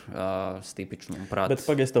treneru Stipiču, manuprāt. Bet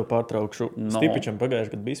pagaid, es tev pārtraukšu. Stipičam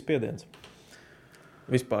pagājuši gadu bija spiediens.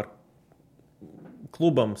 Vispār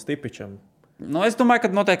klubam Stipičam. Es domāju, ka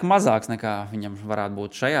noteikti mazāks nekā viņam varētu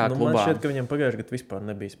būt šajā klubā. Man šķiet, ka viņam pagājušajā gadā vispār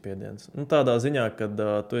nebija spiediens. Tādā ziņā, ka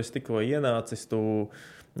tu esi tikko ienācis,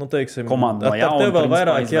 komandā ar tevi vēl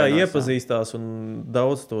vairāk iepazīstās un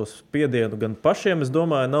daudz to spiedienu gan pašiem, es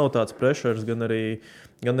domāju, nav tāds pressures, gan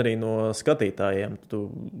arī no skatītājiem.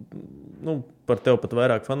 Par tevi pat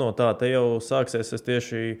vairāk fanot, te jau sāksies, es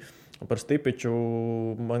tieši Par Stipiču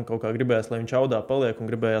man kaut kā gribējās, lai viņš audā paliek un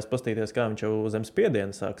gribējās pastīties, kā viņš jau zem spiediena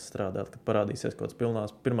sāks strādāt, kad parādīsies kaut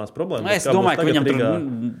kādas pirmās problēmas. Es domāju, ka viņam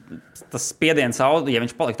tas spiediens audā, ja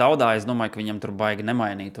viņš palikt audā, es domāju, ka viņam tur baigi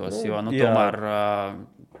nemainītos, jo tomēr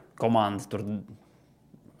komanda tur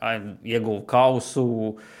ieguva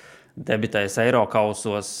kausu, debitējas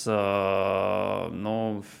Eirokausos,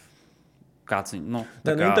 kāds viņa,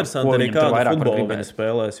 interesanti arī kādu futbolu viņa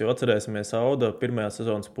spēlēs, jo atcerēsimies Auda pirmajā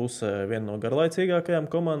sezonas pusē viena no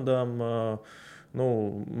garlaicīgākajām komandām.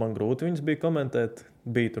 Man grūti viņas bija komentēt,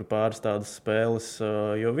 bija tur pāris tādas spēles,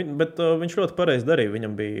 bet viņš ļoti pareizi darīja.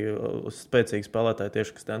 Viņam bija spēcīgi spēlētāji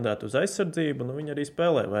tieši, kas tendētu uz aizsardzību, viņi arī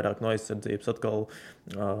spēlēja vairāk no aizsardzības. Atkal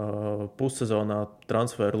pussezonā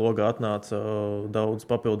transferu logā atnāca daudz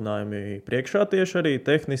papildinājumi priekšā tieši arī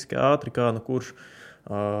tehniski ātri, kā nu kurš.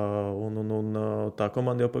 Tā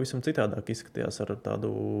komanda jau pavisam citādāk izskatījās ar tādu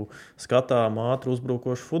skatām, ātru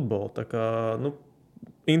uzbrukošu futbolu. Tā kā,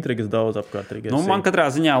 intrigas daudz apkārt. Man katrā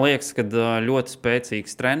ziņā liekas, ka ļoti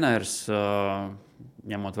spēcīgs treneris,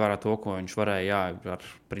 ņemot vērā to, ko viņš varēja,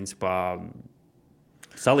 principā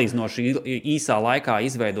salīdzinoši īsā laikā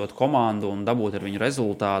izveidot komandu un dabūt ar viņu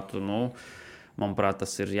rezultātu. Manuprāt,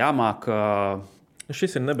 tas ir jāmāk.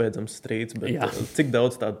 Šis ir nebeidzams strīds, bet cik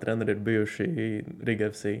daudz tādu treneri ir bijuši Riga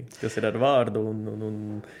FC, kas ir ar vārdu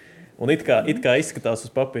un it kā izskatās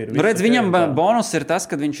uz papīra. Viņam bonus ir tas,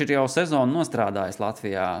 ka viņš ir jau sezonu nostrādājis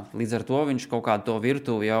Latvijā. Līdz ar to viņš kaut kādu to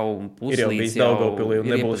virtuvi jau puslīdz ir bijis Daugavpilī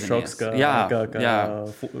un nebūs šoks, kā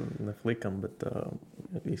ne Flikam, bet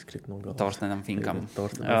izkrit no gala. Torstenam Finkam.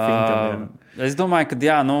 Es domāju, ka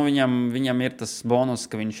viņam ir tas bonus,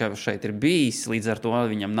 ka viņš šeit ir bijis, līdz ar to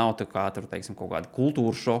viņam nav tā kā tur, teiksim, kaut kāda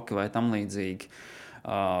kultūra šoki vai tam līdzīgi.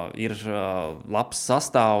 Ir labs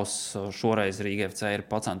sastāvs. Šoreiz Riga FC ir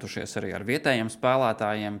pacentušies arī ar vietējiem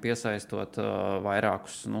spēlētājiem, piesaistot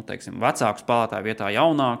vairākus, vecākus spēlētāju vietā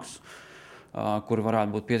jaunākus, kuri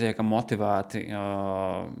varētu būt pietiekami motivēti.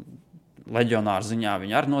 Leģionāru ziņā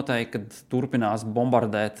viņi arī noteikti turpinās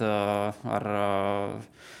bombardēt ar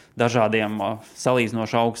dažādiem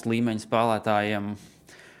salīdzinoši augstu līmeņu spēlētājiem.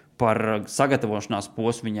 Par sagatavošanās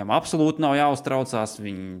posmu viņam absolūti nav jāuztraucās.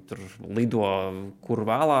 Viņi tur lido, kur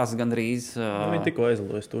vēlās gandrīz. Viņi tikko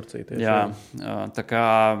aizlidojas Turciju. Tā kā,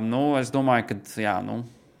 es domāju, ka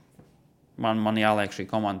man jāliek šī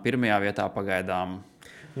komanda pirmajā vietā pagaidām.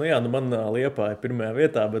 Man Liepāja pirmajā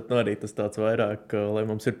vietā, bet arī tas tāds vairāk, lai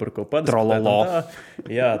mums ir par ko padiskutēt.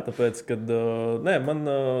 Tāpēc, kad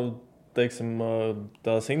teiksim,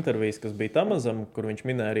 tās intervijas, kas bija Tamazam, kur viņš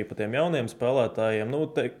minēja arī par tiem jauniem spēlētājiem,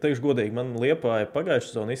 teikšu godīgi, man Liepāja pagājušā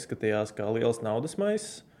sezona izskatījās kā liels naudas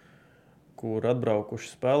maizes, kur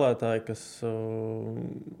atbraukuši spēlētāji, kas,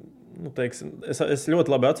 es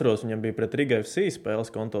ļoti labi atceros, viņam bija pret Riga FC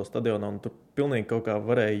spēles konto stadionā, un tur pilnīgi kaut kā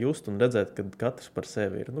varēja just un redzēt, kad katrs par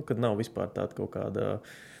sevi ir, kad nav vispār tāda kaut kāda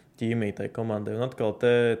ķīmija tai komandai. Un atkal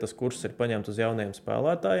tas kurs ir paņemts uz jauniem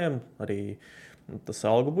spēlētājiem, arī tas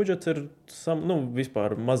algu budžets ir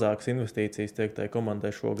vispār mazākas investīcijas tiek tai komandai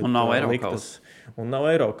šogad. Un nav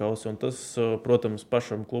Eirokausa. Un tas, protams,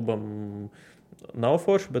 pašam klubam nav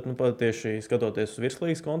forši, bet tieši skatoties uz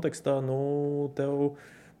virslīgas kontekstā, tev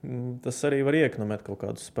tas arī var iekonomēt kaut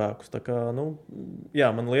kādus spēkus. Tā kā,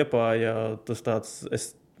 man Liepāja tas tāds,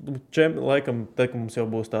 laikam, te, ka mums jau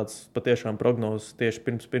būs tāds patiešām prognozes tieši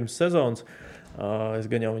pirms sezonas. Es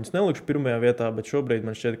gan jau viņus nelikšu pirmajā vietā, bet šobrīd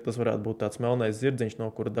man šķiet, ka tas varētu būt tāds melnais zirdziņš, no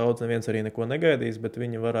kura daudz neviens arī neko negaidīs, bet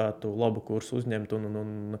viņi varētu labu kursu uzņemt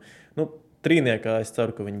un trīniekā es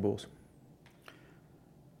ceru, ka viņi būs.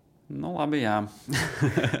 Labi, jā.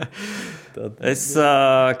 Es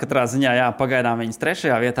katrā ziņā, pagaidām viņas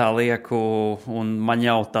 3. vietā lieku, un man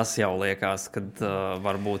jau tas liekas, kad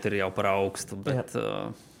varbūt ir jau par augstu, bet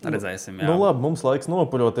redzēsim. Labi, mums laiks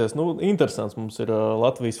nopuļoties. Interesants mums ir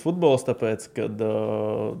Latvijas futbols, tāpēc, kad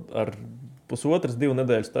ar 1,5–2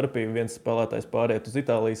 nedēļu starpību viens spēlētājs pāriet uz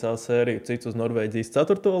Itālijas A sēriju, cits uz Norvēģijas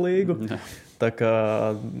 4. līgu. Tā kā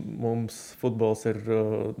mums futbols ir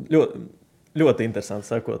ļoti interesanti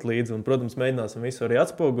sekot līdzi. Un, protams, mēģināsim visu arī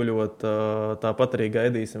atspoguļot. Tāpat arī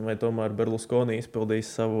gaidīsim, vai tomēr Berlusconi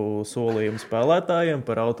izpildīs savu solījumu spēlētājiem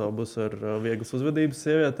par autobusu ar vieglas uzvedības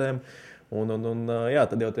sievietēm.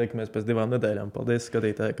 Tad jau tiekamies pēc 2 nedēļām. Paldies,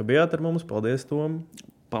 skatītāji, ka bijāt ar mums. Paldies, Tom.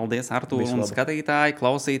 Paldies, Artūr, un skatītāji,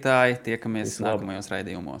 klausītāji. Tiekamies nākamajos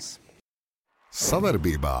raidījumos.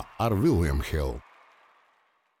 Savarbībā ar William Hill.